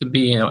just has to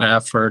be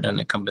effort and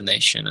a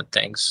combination of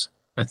things.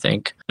 I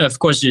think, of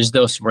course, there's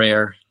those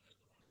rare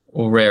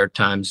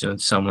times when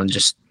someone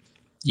just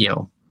you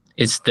know,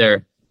 it's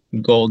their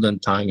golden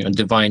time,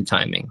 divine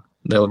timing.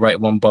 They'll write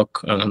one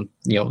book and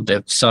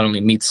they suddenly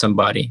meet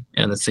somebody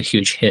and it's a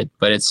huge hit,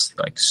 but it's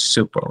like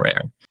super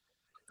rare.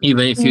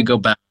 Even if you Yeah, go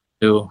back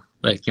to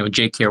like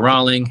J.K.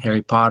 Rowling,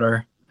 Harry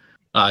Potter,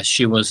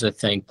 she was I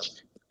think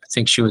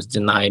she was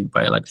denied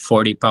by like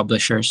 40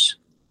 publishers.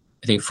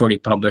 I think 40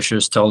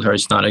 publishers told her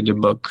it's not a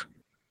good book.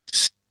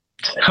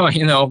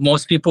 So,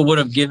 most people would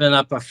have given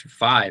up after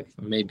five,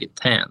 maybe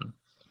 10.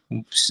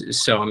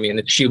 So I mean,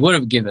 if she would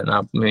have given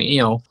up, I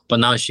mean, but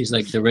now she's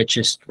like the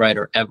richest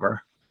writer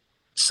ever.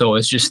 So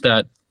it's just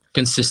that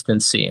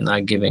consistency and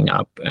not giving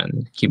up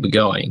and keep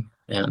going.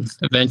 And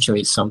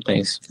eventually,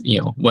 something's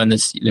when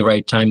it's the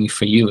right timing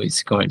for you,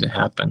 it's going to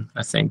happen.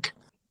 I think.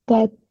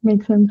 that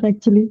makes sense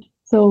actually.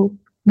 So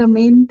the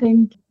main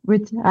thing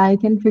which I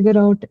can figure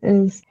out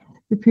is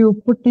if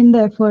you put in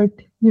the effort,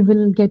 you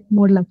will get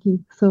more lucky.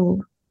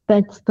 So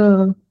that's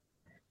the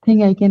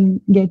thing I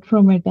can get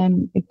from it,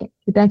 and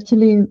it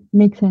actually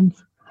makes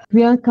sense.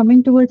 We are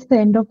coming towards the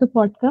end of the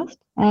podcast,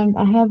 and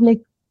I have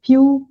like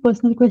few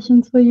personal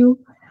questions for you.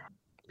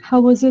 How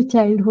was your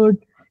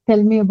childhood?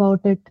 Tell me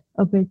about it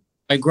a bit.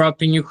 I grew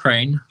up in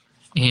Ukraine,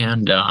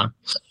 and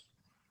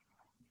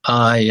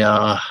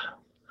I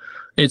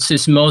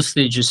it's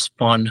mostly just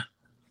fun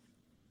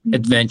Mhm.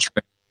 adventure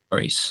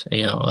stories.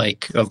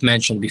 Like I've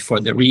mentioned before,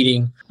 the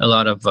reading, a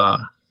lot of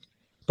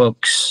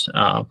books,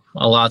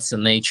 lots of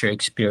nature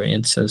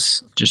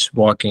experiences, just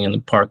walking in the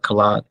park a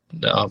lot.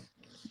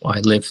 I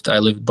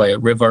lived by a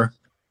river,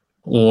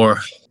 or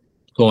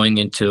going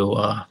into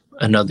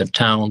another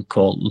town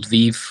called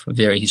Lviv, a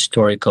very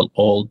historical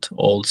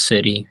old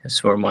city.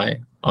 It's where my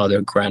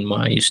other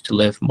grandma used to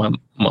live, my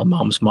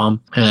mom's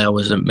mom. And it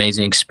was an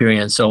amazing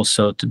experience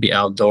also to be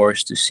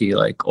outdoors, to see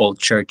like old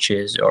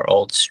churches or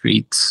old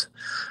streets.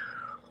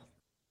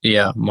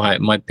 Yeah,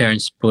 my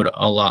parents put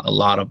a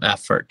lot of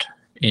effort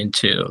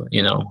into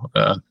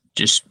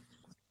just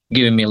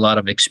giving me a lot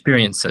of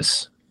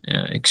experiences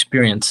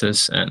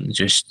and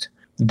just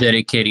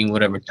dedicating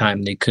whatever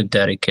time they could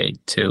dedicate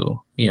to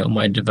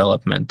my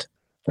development.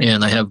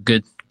 And I have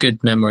good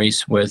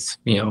memories with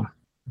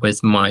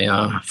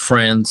my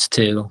friends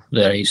too,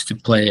 that I used to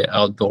play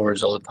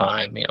outdoors all the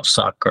time.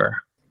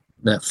 Soccer,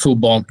 the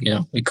football.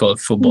 We call it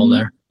football Mhm.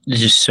 there.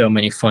 There's just so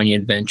many funny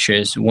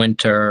adventures.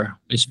 Winter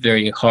is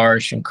very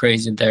harsh and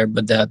crazy there,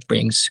 but that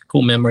brings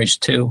cool memories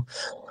too.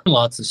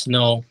 Lots of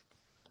snow.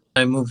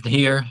 I moved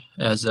here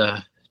as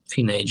a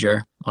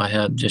teenager. I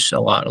had just a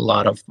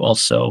lot of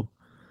also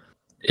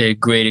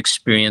great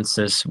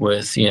experiences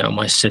with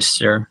my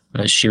sister.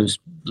 She was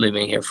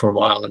living here for a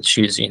while, and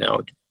she's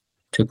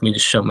took me to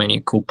so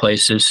many cool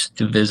places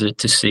to visit,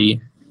 to see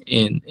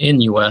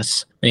in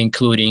US,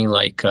 including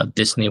like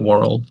Disney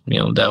World.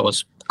 That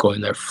was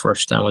going there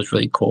first time was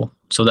really cool.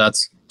 So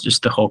that's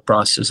just the whole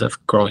process of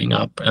growing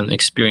up and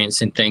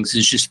experiencing things.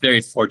 It's just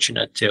very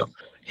fortunate to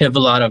have a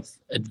lot of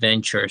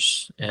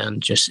adventures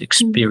and just Mm.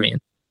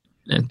 experience,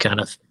 and kind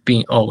of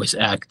being always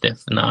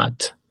active,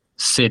 not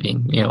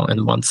sitting,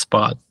 in one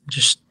spot.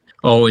 Just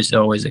always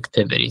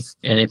activity.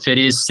 And if it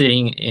is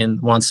sitting in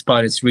one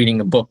spot, it's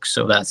reading a book.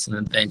 So that's an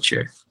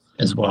adventure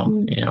as well.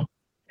 Mm.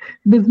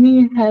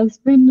 Disney has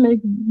been like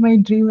my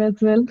dream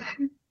as well.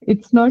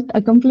 It's not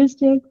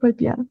accomplished yet, but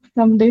yeah,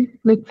 someday,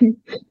 let's see.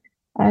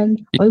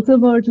 And also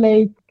about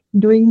like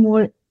doing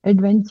more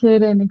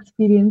adventure and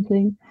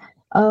experiencing.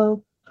 Uh,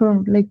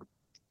 from like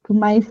for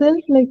myself,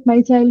 like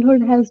my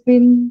childhood has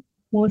been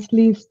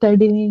mostly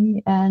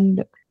studying,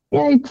 and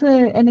yeah, it's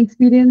an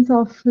experience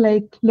of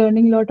like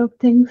learning a lot of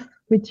things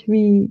which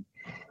we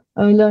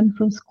learn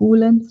from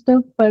school and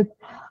stuff. But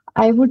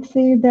I would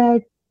say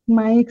that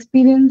my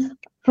experience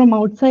from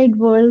outside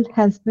world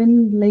has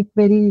been like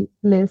very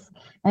less.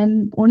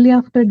 And only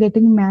after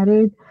getting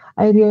married,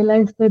 I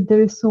realized that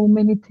there is so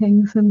many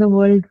things in the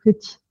world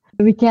which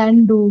we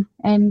can do.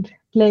 And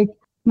like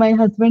my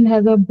husband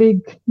has a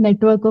big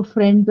network of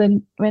friends.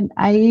 And when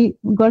I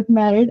got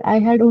married, I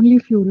had only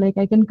few, like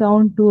I can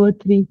count two or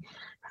three.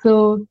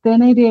 So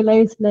then I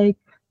realized like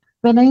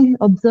when I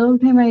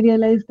observed him, I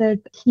realized that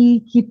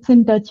he keeps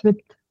in touch with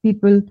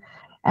people.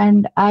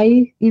 And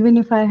I, even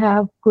if I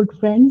have good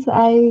friends,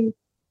 I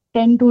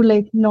tend to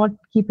like not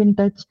keep in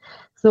touch.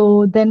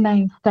 So then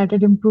I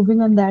started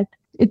improving on that.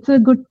 it's a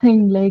good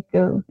thing, like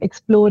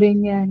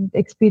exploring and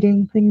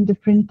experiencing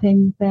different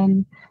things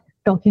and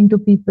talking to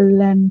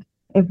people and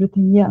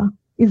everything. Yeah.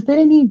 Is there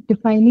any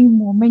defining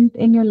moment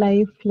in your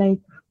life, like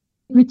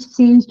which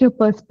changed your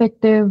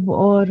perspective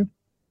or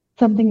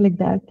something like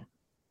that?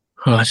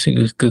 Oh, that's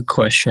a good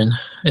question.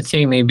 I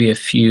think maybe a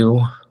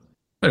few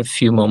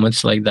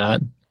moments like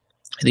that.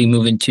 I think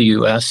moving to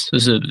US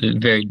was a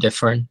very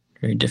different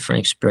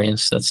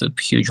experience. That's a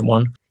huge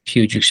one,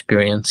 huge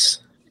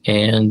experience.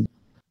 And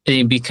I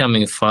think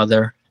becoming a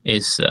father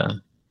is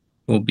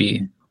will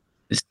be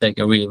it's like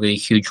a really really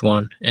huge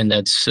one, and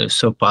that's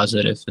so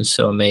positive and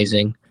so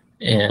amazing.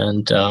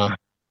 And I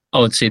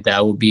would say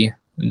that would be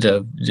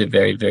the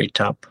very very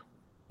top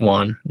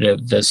one.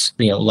 That's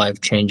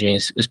life changing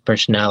is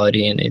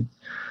personality, and it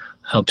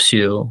helps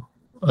you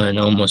and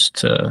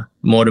almost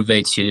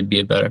motivates you to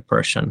be a better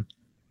person.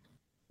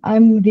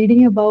 I'm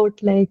reading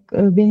about like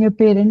being a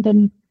parent,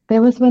 and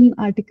there was one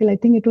article, I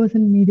think it was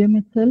in Medium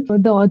itself.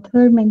 The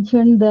author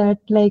mentioned that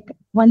like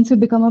once you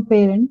become a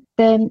parent,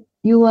 then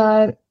you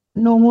are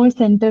no more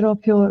center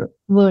of your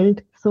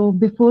world. So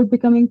before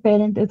becoming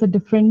parent is a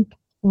different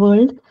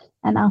world,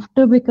 and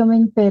after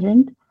becoming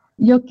parent,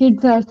 your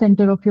kids are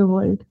center of your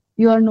world.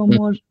 You are no Mm,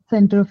 more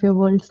center of your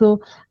world.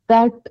 So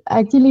that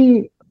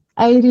actually,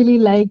 I really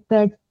like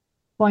that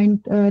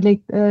point,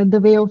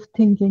 the way of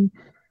thinking.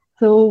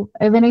 So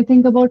when I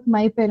think about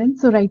my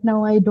parents, so right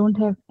now I don't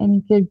have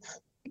any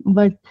kids,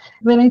 but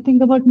when I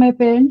think about my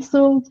parents,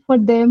 so for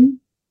them,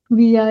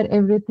 we are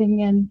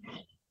everything and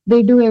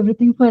they do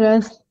everything for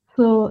us.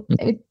 So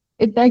it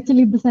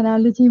actually, this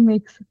analogy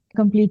makes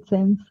complete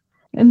sense.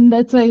 And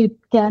that's why it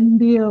can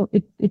be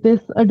it is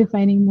a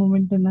defining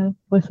moment in a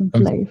person's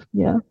mm. life.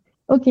 Yeah.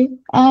 Okay.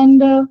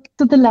 And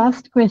so the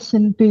last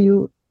question to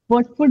you,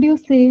 what would you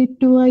say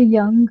to a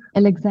young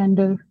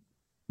Alexander,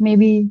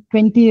 maybe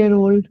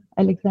 20-year-old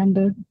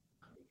Alexander?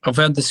 I've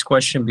had this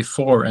question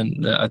before,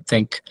 and I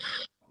think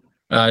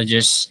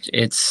just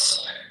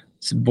it's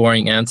a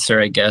boring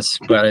answer, I guess,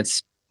 but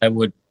it's I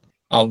would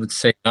I would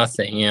say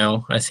nothing.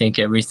 I think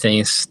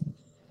everything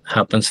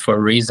happens for a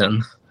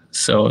reason.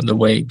 So the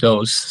way it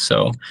goes.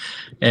 So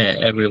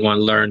everyone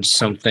learns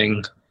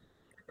something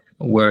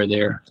where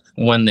they're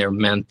when they're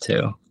meant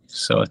to.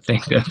 So I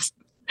think that's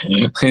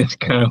it's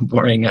kind of a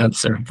boring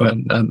answer, but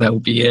that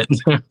would be it.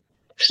 But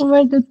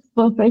it's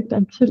perfect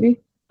actually,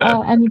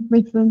 and it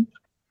makes sense.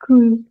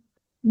 Cool.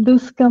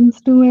 This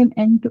comes to an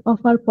end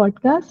of our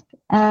podcast,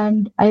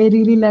 and I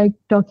really like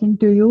talking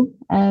to you.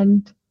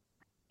 And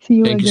see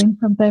you Thank you. again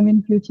sometime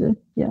in future.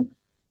 Yeah,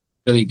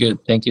 Really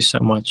good. Thank you so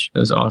much. It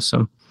was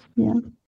awesome. yeah.